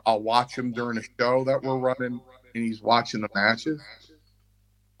 or I'll watch him during a show that we're running, and he's watching the matches,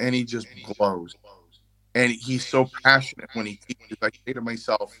 and he just glows. And he's so passionate when he teaches. I say to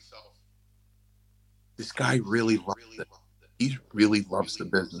myself, this guy really loves it. He really loves the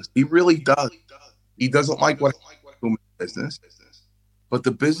business. He really does. He doesn't like what happens in business, but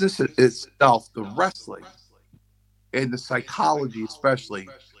the business itself, the wrestling, and the psychology especially,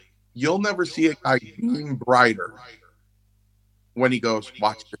 you'll never see a guy being brighter when he goes,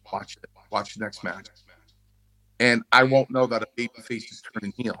 watch the next match. And I won't know that a babyface is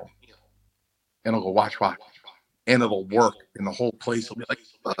turning heel. And I'll go, watch. And it'll work. And the whole place will be like,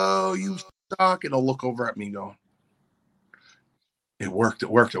 oh, you suck. And I'll look over at me and go, it worked.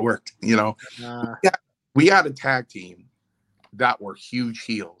 We had a tag team that were huge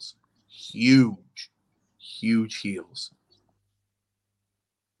heels. Huge heels.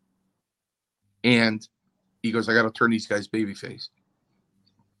 And he goes, I got to turn these guys babyface.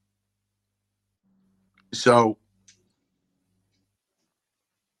 So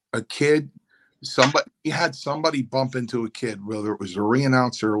he had somebody bump into a kid, whether it was a ring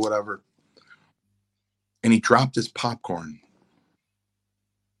announcer or whatever, and he dropped his popcorn,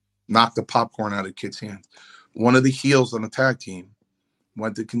 knocked the popcorn out of the kid's hand. One of the heels on the tag team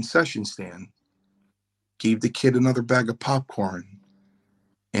went to the concession stand, gave the kid another bag of popcorn,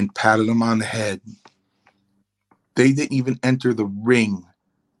 and patted him on the head. They didn't even enter the ring,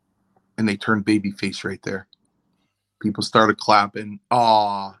 and they turned babyface right there. People started clapping.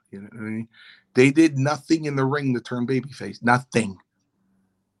 Aw, you know what I mean? They did nothing in the ring to turn babyface. Nothing.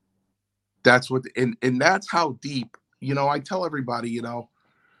 That's what, and that's how deep. I tell everybody,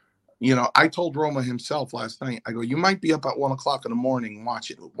 I told Roma himself last night. I go, you might be up at 1:00 in the morning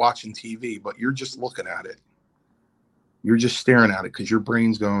watching TV, but you're just looking at it. You're just staring at it because your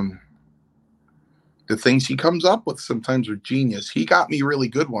brain's going. The things he comes up with sometimes are genius. He got me really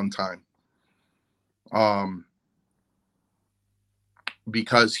good one time.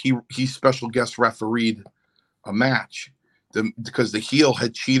 Because he special guest refereed a match. Because the heel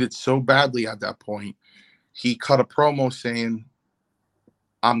had cheated so badly at that point, he cut a promo saying,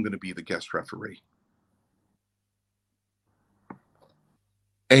 I'm going to be the guest referee.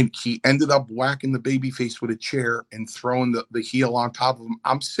 And he ended up whacking the babyface with a chair and throwing the heel on top of him.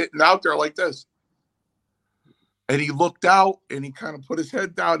 I'm sitting out there like this. And he looked out and he kind of put his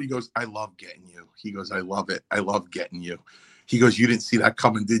head down. He goes, I love getting you. He goes, I love it. I love getting you. He goes, you didn't see that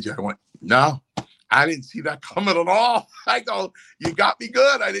coming, did you? I went, no, I didn't see that coming at all. I go, you got me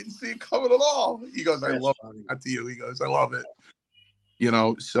good. I didn't see it coming at all. He goes, I love that to you. He goes, I love it.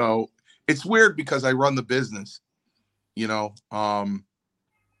 So it's weird because I run the business, in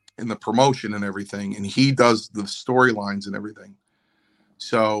the promotion and everything. And he does the storylines and everything.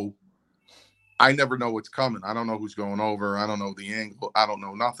 So I never know what's coming. I don't know who's going over. I don't know the angle. I don't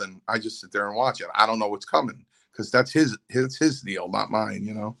know nothing. I just sit there and watch it. I don't know what's coming because that's his deal, not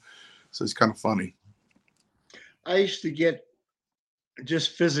mine, So it's kind of funny. I used to get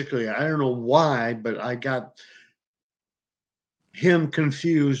just physically, I don't know why, but I got him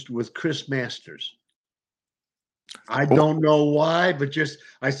confused with Chris Masters. I don't know why, but just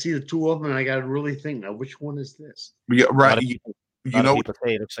I see the two of them and I got to really think now, which one is this? Yeah, right. A lot of people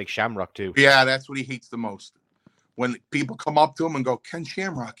say it looks like Shamrock too. Yeah, that's what he hates the most. When people come up to him and go, Ken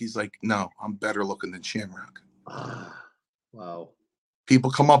Shamrock, he's like, no, I'm better looking than Shamrock. Wow.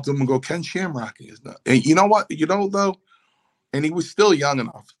 People come up to him and go, Ken Shamrock is not. And you know what? Though, and he was still young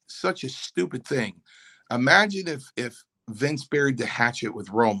enough. Such a stupid thing. Imagine if Vince buried the hatchet with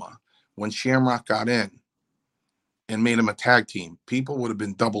Roma when Shamrock got in and made him a tag team. People would have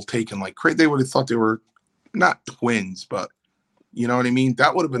been double taken like crazy. They would have thought they were not twins, but you know what I mean?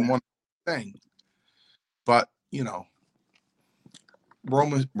 That would have been one thing. But,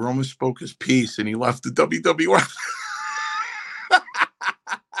 Roma spoke his piece and he left the WWF.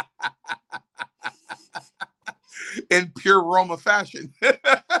 In pure Roma fashion.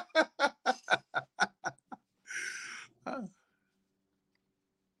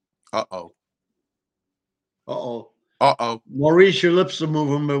 Uh-oh. Maurice, your lips are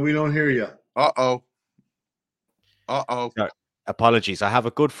moving, but we don't hear you. Uh-oh. Sorry. Apologies. I have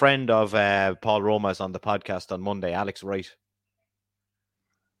a good friend of Paul Roma's on the podcast on Monday, Alex Wright.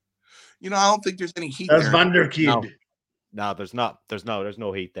 I don't think there's any heat That's there. Vanderkid. No, there's not. There's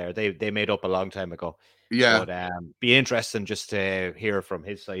no heat there. They made up a long time ago. Yeah. But be interesting just to hear from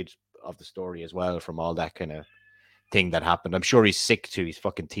his side of the story as well, from all that kind of thing that happened. I'm sure he's sick to his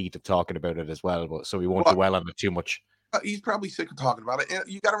fucking teeth of talking about it as well, but so we won't dwell on it too much. He's probably sick of talking about it.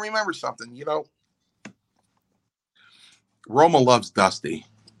 You got to remember something, Roma loves Dusty.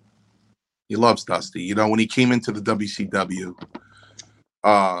 He loves Dusty. When he came into the WCW,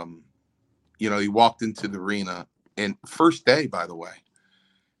 he walked into the arena and first day, by the way,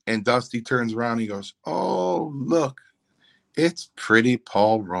 and Dusty turns around and he goes, oh, look, it's pretty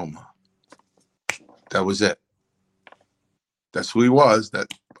Paul Roma. That was it. That's who he was. That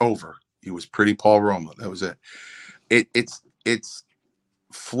over. He was pretty Paul Roma. That was it. It's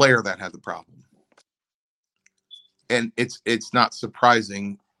Flair that had the problem. And it's not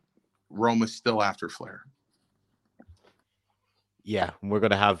surprising Roma's still after Flair. Yeah, we're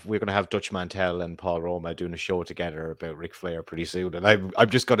gonna have Dutch Mantel and Paul Roma doing a show together about Ric Flair pretty soon, and I'm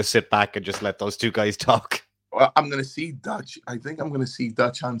just gonna sit back and just let those two guys talk. Well, I'm gonna see Dutch. I think I'm gonna see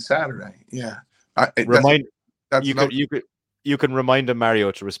Dutch on Saturday. Yeah. You can remind him,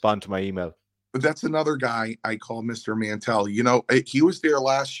 Mario, to respond to my email. But that's another guy I call Mr. Mantel. He was there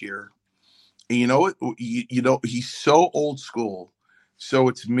last year. And you know what? He's so old school. So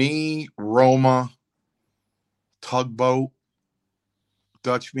it's me, Roma, Tugboat,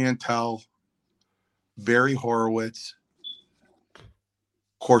 Dutch Mantel, Barry Horowitz, of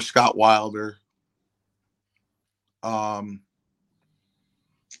course, Scott Wilder, Anoy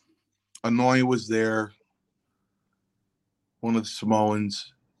was there, one of the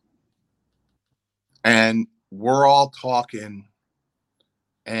Samoans, and we're all talking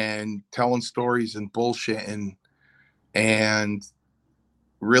and telling stories and bullshitting and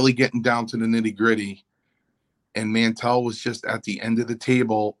really getting down to the nitty gritty. And Mantell was just at the end of the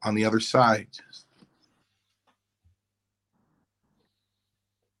table on the other side.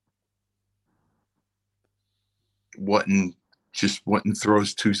 Wouldn't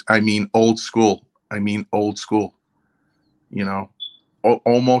throws two. I mean, old school. You know,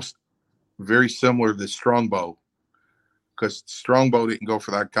 almost very similar to Strongbow, because Strongbow didn't go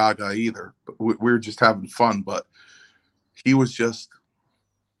for that Gaga either. But we were just having fun. But he was just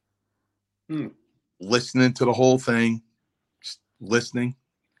listening to the whole thing, just listening.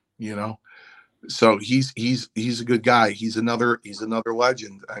 You know, so he's a good guy. He's another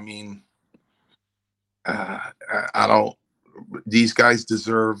legend. I mean, I don't. These guys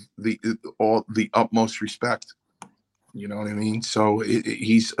deserve the utmost respect. You know what I mean? So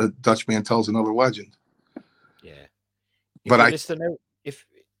he's Dutch Mantell's another legend. Yeah.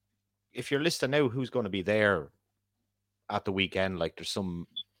 If you're listing out who's going to be there at the weekend, like there's a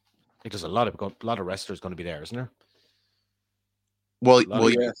lot of wrestlers going to be there, isn't there? Well,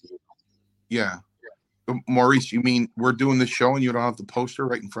 yeah. Maurice, you mean we're doing the show and you don't have the poster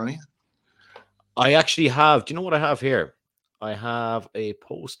right in front of you? I actually have. Do you know what I have here? I have a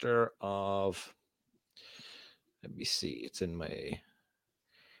poster of. Let me see. It's in my.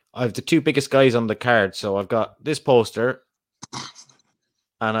 I have the two biggest guys on the card, so I've got this poster,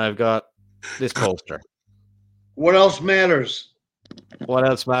 and I've got this poster. What else matters? What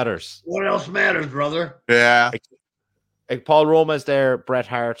else matters? What else matters, brother? Yeah. Like Paul Roma's there, Bret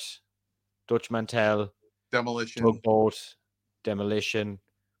Hart, Dutch Mantell, Demolition, Tugboat, Demolition,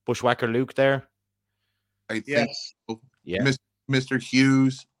 Bushwhacker Luke there. I think. Yes. Yeah. Mr.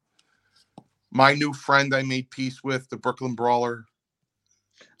 Hughes, my new friend I made peace with, the Brooklyn Brawler,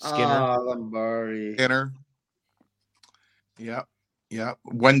 Skinner, Lombardi. Skinner. Yep.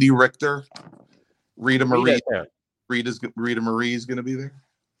 Wendy Richter, Rita Marie. Rita Marie is going to be there.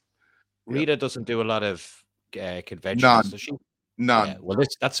 Rita doesn't do a lot of conventions. None. Does she? None. Yeah, well,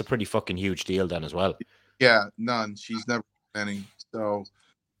 that's a pretty fucking huge deal then as well. Yeah, none. She's never done any. So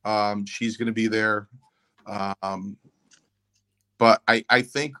she's going to be there. But I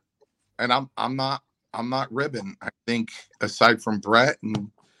think, and I'm not ribbing. I think aside from Brett, and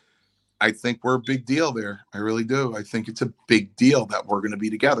I think we're a big deal there. I really do. I think it's a big deal that we're going to be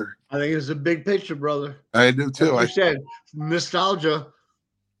together. I think it's a big picture, brother. I do too. Like you said, nostalgia.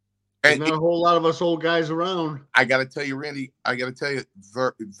 There's not a whole lot of us old guys around. I got to tell you, Randy,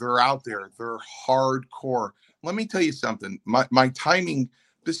 they're out there. They're hardcore. Let me tell you something. My timing,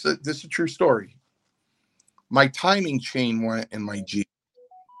 this is a true story. My timing chain went in my Jeep.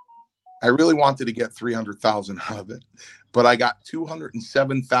 I really wanted to get 300,000 out of it, but I got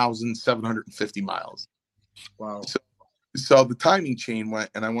 207,750 miles. Wow. So the timing chain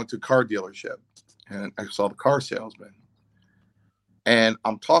went, and I went to a car dealership, and I saw the car salesman. And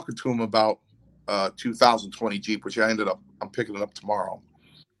I'm talking to him about 2020 Jeep, which I'm picking it up tomorrow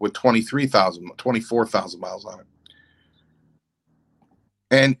with 24,000 miles on it.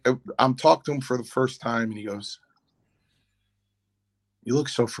 And I'm talking to him for the first time, and he goes, "You look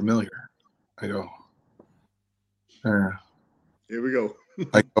so familiar." I go, Here we go.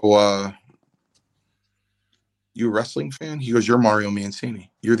 I go, "You a wrestling fan?" He goes, "You're Mario Mancini.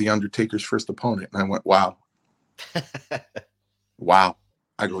 You're the Undertaker's first opponent." And I went, "Wow." Wow.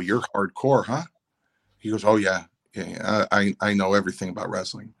 I go, "You're hardcore, huh?" He goes, "Oh, yeah. I know everything about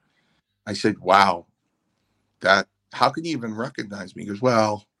wrestling." I said, "Wow. How can you even recognize me?" He goes,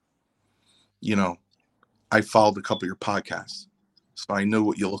 "Well, I followed a couple of your podcasts, so I knew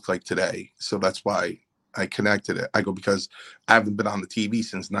what you look like today. So that's why I connected it." I go, "Because I haven't been on the TV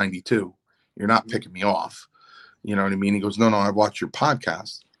since 92. You're not picking me off." You know what I mean? He goes, No, I watch your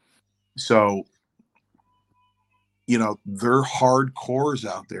podcast." So, they're hardcores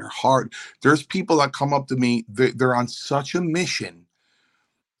out there. There's people that come up to me. They're on such a mission.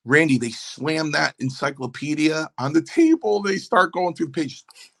 Randy, they slam that encyclopedia on the table. They start going through the pages.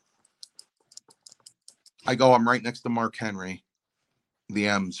 I go, "I'm right next to Mark Henry. The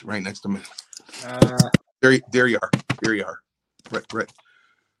M's right next to me." There you are. Here you are. Right.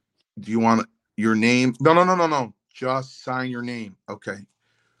 Do you want your name? No. Just sign your name. Okay.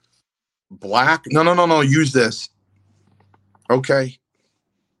 Black? No. Use this. Okay.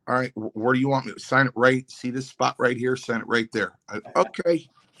 All right. Where do you want me to sign it? Right. See this spot right here? Sign it right there. Okay.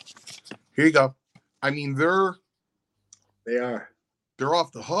 Here you go. I mean, they're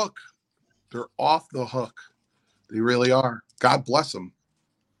off the hook. They're off the hook. They really are. God bless them.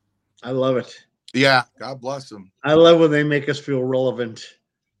 I love it. Yeah. God bless them. I love when they make us feel relevant.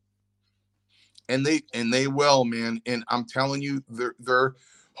 And they will, man. And I'm telling you, they're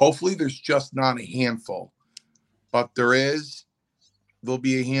hopefully there's just not a handful, but there'll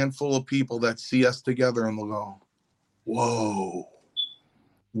be a handful of people that see us together and they'll go, whoa.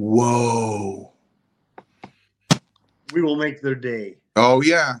 We will make their day. Oh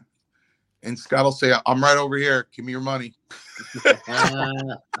yeah. And Scott will say, I'm right over here. Give me your money.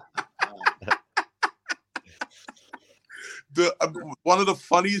 One of the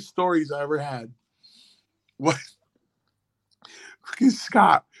funniest stories I ever had was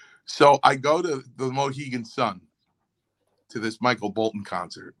Scott. So I go to the Mohegan Sun to this Michael Bolton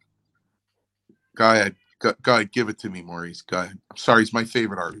concert. Go ahead. Go ahead. Give it to me, Maurice. Go ahead. I'm sorry. He's my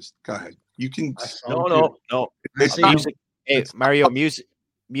favorite artist. Go ahead. You can. No. It's not, music. Hey, Mario, music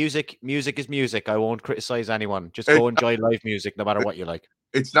is music. I won't criticize anyone. Just go enjoy live music, no matter what you like.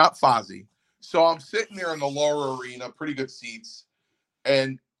 It's not Fozzy. So I'm sitting there in the lower arena, pretty good seats,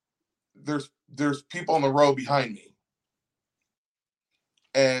 and there's people in the row behind me,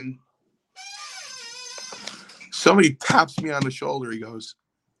 and somebody taps me on the shoulder. He goes,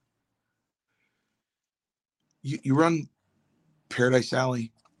 "You run Paradise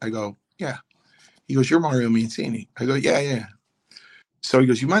Alley?" I go, "Yeah." He goes, "You're Mario Mancini." I go, "Yeah." So he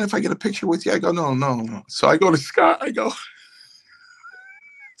goes, "You mind if I get a picture with you?" I go, No. So I go to Scott. I go,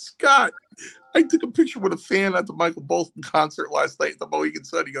 "Scott, I took a picture with a fan at the Michael Bolton concert last night at the Mohegan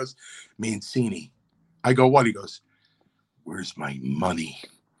Sun." He goes, "Mancini." I go, "What?" He goes, "Where's my money?"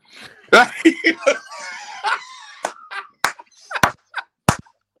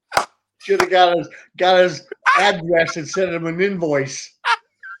 Should have got his address and sent him an invoice.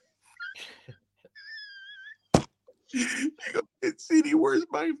 He goes, "Mancini, where's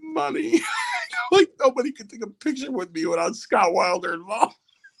my money?" Like nobody could take a picture with me without Scott Wilder involved.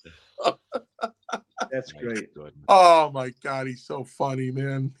 That's great. Oh my God, he's so funny,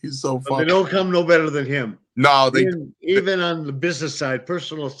 man. He's so funny. But they don't come no better than him. No, even on the business side,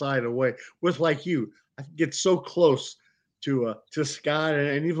 personal side away, with like you, I get so close to Scott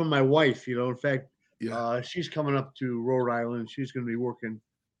and even my wife. In fact, she's coming up to Rhode Island. She's going to be working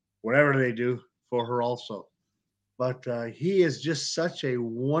whatever they do for her also. But he is just such a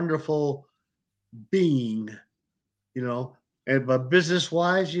wonderful being, but business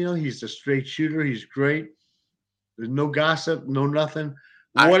wise, he's a straight shooter. He's great. There's no gossip, no nothing,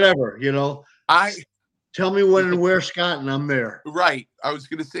 whatever, Tell me when and where, Scott, and I'm there. Right. I was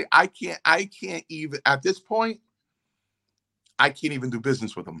going to say, I can't even, at this point, I can't even do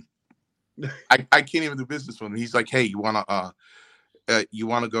business with him. I can't even do business with him. He's like, "Hey, you want to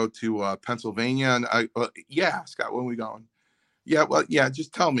go to Pennsylvania?" And yeah, Scott, when are we going? Yeah, well, yeah,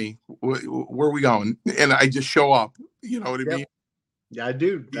 just tell me where are we going? And I just show up. You know what I mean? Yeah, I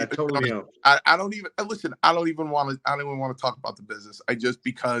do. I totally know. I don't even listen. I don't even want to talk about the business.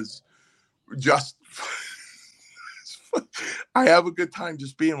 I have a good time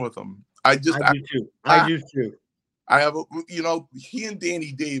just being with him. I do too. I have he and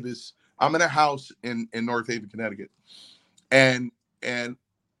Danny Davis. I'm in a house in North Haven, Connecticut, and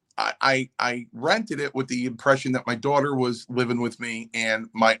I rented it with the impression that my daughter was living with me, and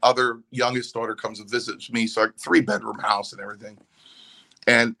my other youngest daughter comes and visits me. So, 3-bedroom house and everything.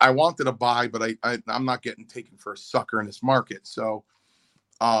 And I wanted to buy, but I'm not getting taken for a sucker in this market. So,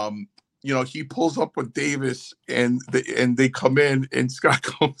 he pulls up with Davis, and they come in, and Scott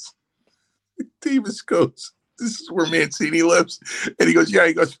goes. Davis goes, "This is where Mancini lives," and he goes, "Yeah."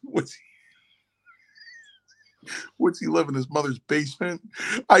 He goes, What's he live in his mother's basement?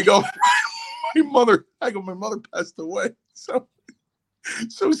 I go, my mother passed away. So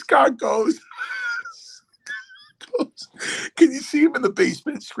Scott goes, "Can you see him in the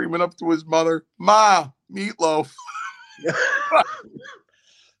basement screaming up to his mother, 'Ma, meatloaf.'"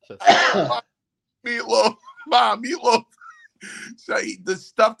 Meatloaf, "Ma, meatloaf." So the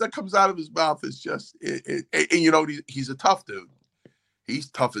stuff that comes out of his mouth is just, and he's a tough dude. He's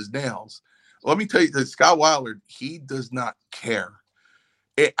tough as nails. Let me tell you that Scott Wilder, he does not care.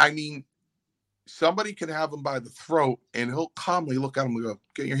 Somebody can have him by the throat, and he'll calmly look at him and go,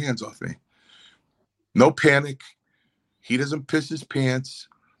 "Get your hands off me." No panic. He doesn't piss his pants.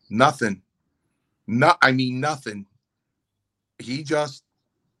 Nothing. Nothing. He's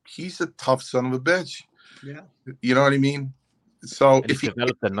a tough son of a bitch. Yeah. You know what I mean? So and he's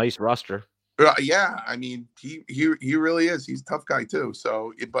developed a nice roster. Yeah, he really is. He's a tough guy too.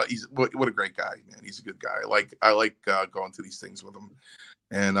 So, but he's what a great guy, man. He's a good guy. I like going to these things with him,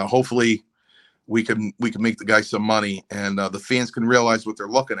 and hopefully we can make the guy some money, and the fans can realize what they're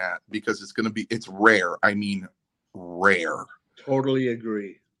looking at, because it's rare. Rare. Totally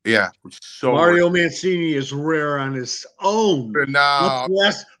agree. Yeah, so Mario Mancini is rare on his own. No,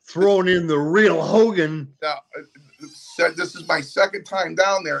 throwing in the real Hogan. Said this is my second time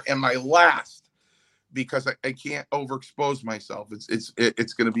down there and my last, because I can't overexpose myself. It's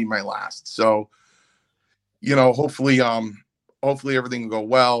going to be my last. So, hopefully everything will go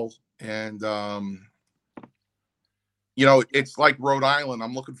well. And, it's like Rhode Island.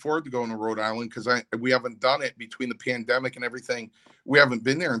 I'm looking forward to going to Rhode Island because we haven't done it between the pandemic and everything. We haven't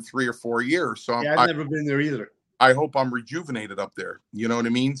been there in 3 or 4 years. So I've never been there either. I hope I'm rejuvenated up there. You know what I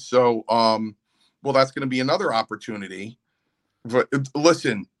mean? So, well, that's going to be another opportunity. But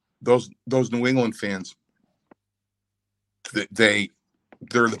listen, those New England fans, they're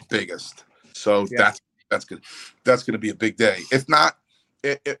the biggest. So that's good. That's going to be a big day. If not,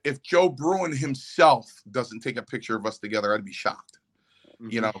 if Joe Bruin himself doesn't take a picture of us together, I'd be shocked.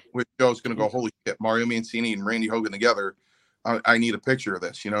 With Joe's going to go, holy shit, Mario Mancini and Randy Hogan together. I need a picture of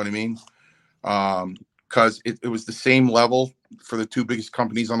this. You know what I mean? Because it was the same level for the two biggest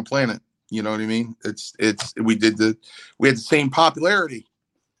companies on the planet. You know what I mean? We had the same popularity.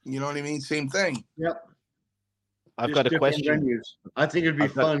 You know what I mean? Same thing. Yep. I've got a question. Venues. I think it'd be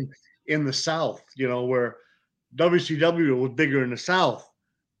fun in the South, where WCW was bigger in the South,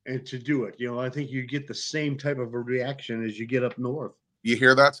 and to do it, I think you get the same type of a reaction as you get up north. You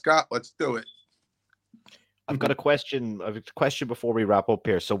hear that, Scott? Let's do it. I've got a question. I have a question before we wrap up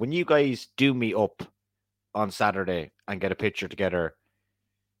here. So when you guys do meet up on Saturday and get a picture together,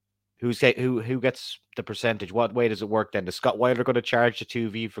 who gets the percentage? What way does it work then? Is Scott Wilder going to charge the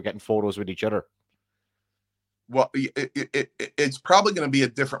 2V for getting photos with each other? Well, it's probably going to be a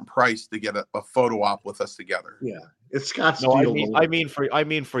different price to get a photo op with us together. Yeah, it's Scott's deal. I mean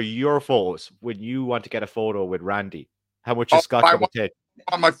for your photos, when you want to get a photo with Randy, how much is Scott going to take?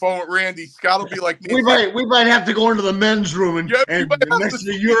 On my phone with Randy, Scott will be like, we might have to go into the men's room and next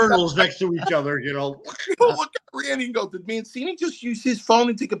to the urinals next to each other. Look at Randy and go, did Mancini just use his phone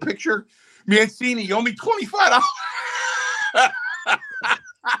and take a picture? Mancini, you owe me $25.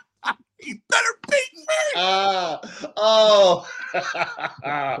 You better pay me. Oh,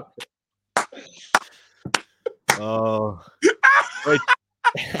 right.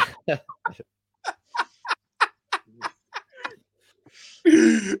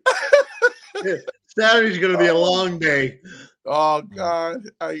 Saturday's gonna be a long day. Oh God,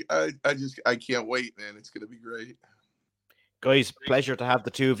 I can't wait, man. It's gonna be great, guys. Pleasure to have the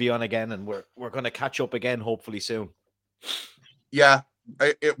two of you on again, and we're gonna catch up again hopefully soon. Yeah,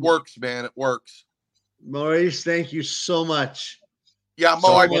 it works, man. It works. Maurice, thank you so much. Yeah, Mo,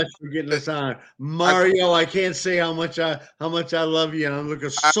 so much for getting us on. Mario, I can't say how much I love you, and I'm looking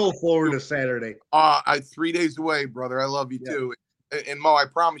so forward to Saturday. 3 days away, brother. I love you too. And Mo, I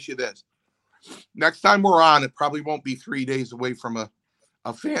promise you this. Next time we're on, it probably won't be 3 days away from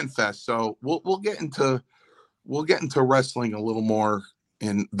a fan fest. So we'll get into wrestling a little more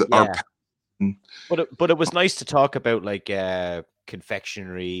in our. But it was nice to talk about like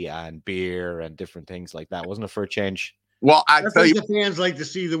confectionery and beer and different things like that, wasn't it, for a change? Well, I tell you, the fans like to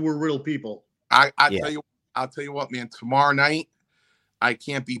see that we're real people. I'll tell you what, man. Tomorrow night, I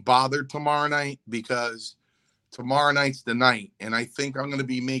can't be bothered tomorrow night because tomorrow night's the night, and I think I'm going to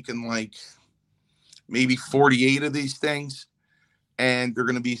be making like maybe 48 of these things, and they're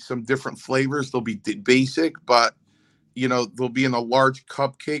going to be some different flavors. They'll be basic, but they'll be in a large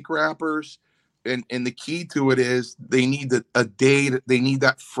cupcake wrappers. And the key to it is they need a day. They need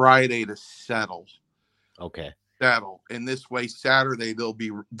that Friday to settle. Okay. Settle. And this way, Saturday they'll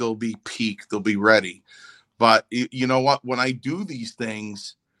be peaked. They'll be ready. But you know what? When I do these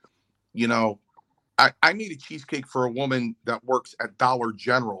things, I made a cheesecake for a woman that works at Dollar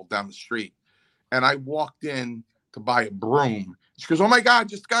General down the street, and I walked in to buy a broom. She goes, "Oh my God,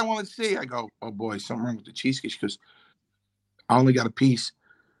 just the guy I wanted to see." I go, "Oh boy, something wrong with the cheesecake." She goes, "I only got a piece.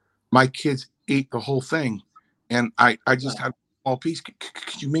 My kids ate the whole thing, and I just had a small piece.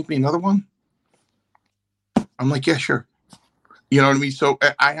 Could you make me another one?" I'm like, "Yeah, sure." You know what I mean? So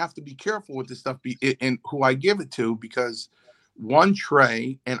I have to be careful with this stuff and who I give it to, because one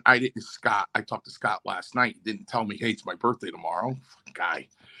tray, and I talked to Scott last night. He didn't tell me, "Hey, it's my birthday tomorrow." Guy.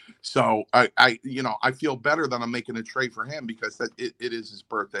 So I feel better that I'm making a tray for him because it is his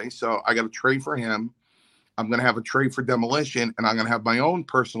birthday. So I got a tray for him. I'm going to have a tray for Demolition, and I'm going to have my own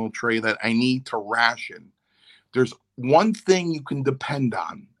personal tray that I need to ration. There's one thing you can depend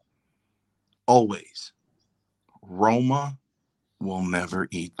on always. Roma will never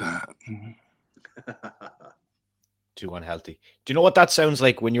eat that. Too unhealthy. Do you know what that sounds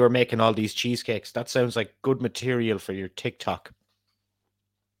like when you were making all these cheesecakes? That sounds like good material for your TikTok.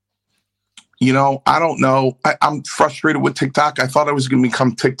 I don't know. I'm frustrated with TikTok. I thought I was going to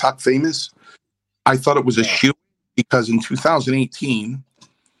become TikTok famous. I thought it was a shoe because in 2018,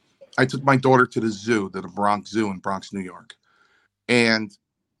 I took my daughter to the zoo, to the Bronx Zoo in Bronx, New York. And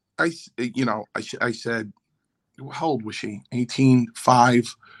I said, how old was she? 18,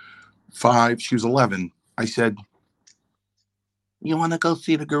 5. She was 11. I said, you want to go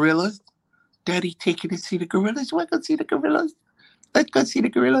see the gorillas? Daddy, take you to see the gorillas. Want to go see the gorillas? Let's go see the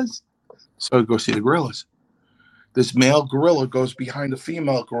gorillas. So I go see the gorillas. This male gorilla goes behind the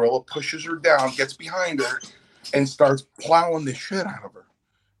female gorilla, pushes her down, gets behind her, and starts plowing the shit out of her.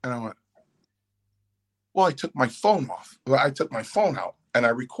 And I went, well, I took my phone off. Well, I took my phone out and I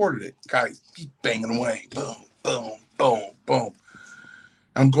recorded it. Guys, he's banging away. Boom, boom, boom, boom.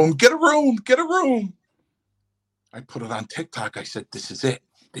 I'm going, get a room, get a room. I put it on TikTok. I said, this is it.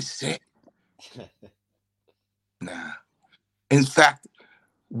 This is it. Nah. In fact,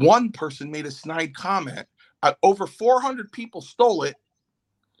 one person made a snide comment. Over 400 people stole it.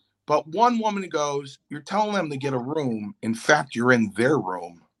 But one woman goes, you're telling them to get a room. In fact, you're in their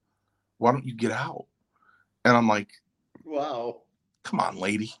room. Why don't you get out? And I'm like, wow. Come on,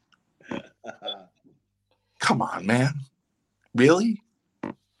 lady. Come on, man. Really?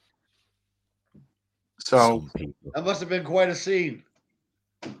 So that must have been quite a scene.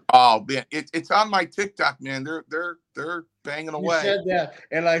 Oh man, it's on my TikTok, man. They're banging away. You said that,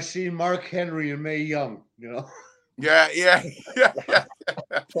 and I see Mark Henry and Mae Young. You know. Yeah.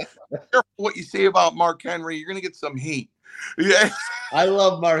 Careful what you say about Mark Henry. You're gonna get some heat. Yeah. I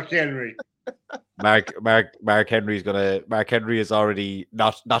love Mark Henry. Mark Henry is already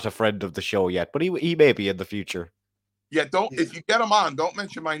not a friend of the show yet, but he may be in the future. Yeah, if you get him on, don't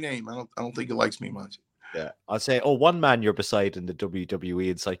mention my name. I don't think he likes me much. Yeah, I'll say, one man you're beside in the WWE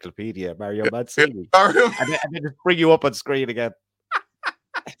encyclopedia, Mario Mancini, and then just bring you up on screen again.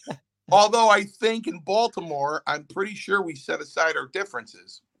 Although I think in Baltimore, I'm pretty sure we set aside our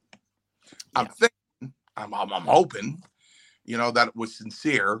differences. I'm thinking, I'm hoping, that it was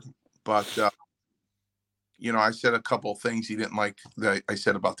sincere, but I said a couple of things he didn't like that I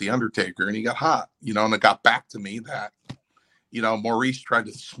said about the Undertaker, and he got hot, and it got back to me that, Maurice tried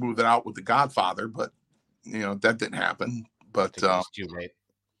to smooth it out with the Godfather, but that didn't happen. But it's too late.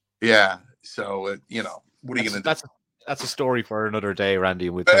 Yeah. So what are you gonna do? That's a story for another day, Randy.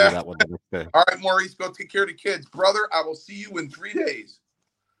 We'll tell you that one the next day. All right, Maurice, go take care of the kids, brother. I will see you in 3 days.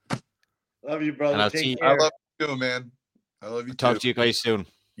 Love you, brother. I love you too, man. I love you. Talk to you guys soon.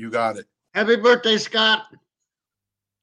 You got it. Happy birthday, Scott.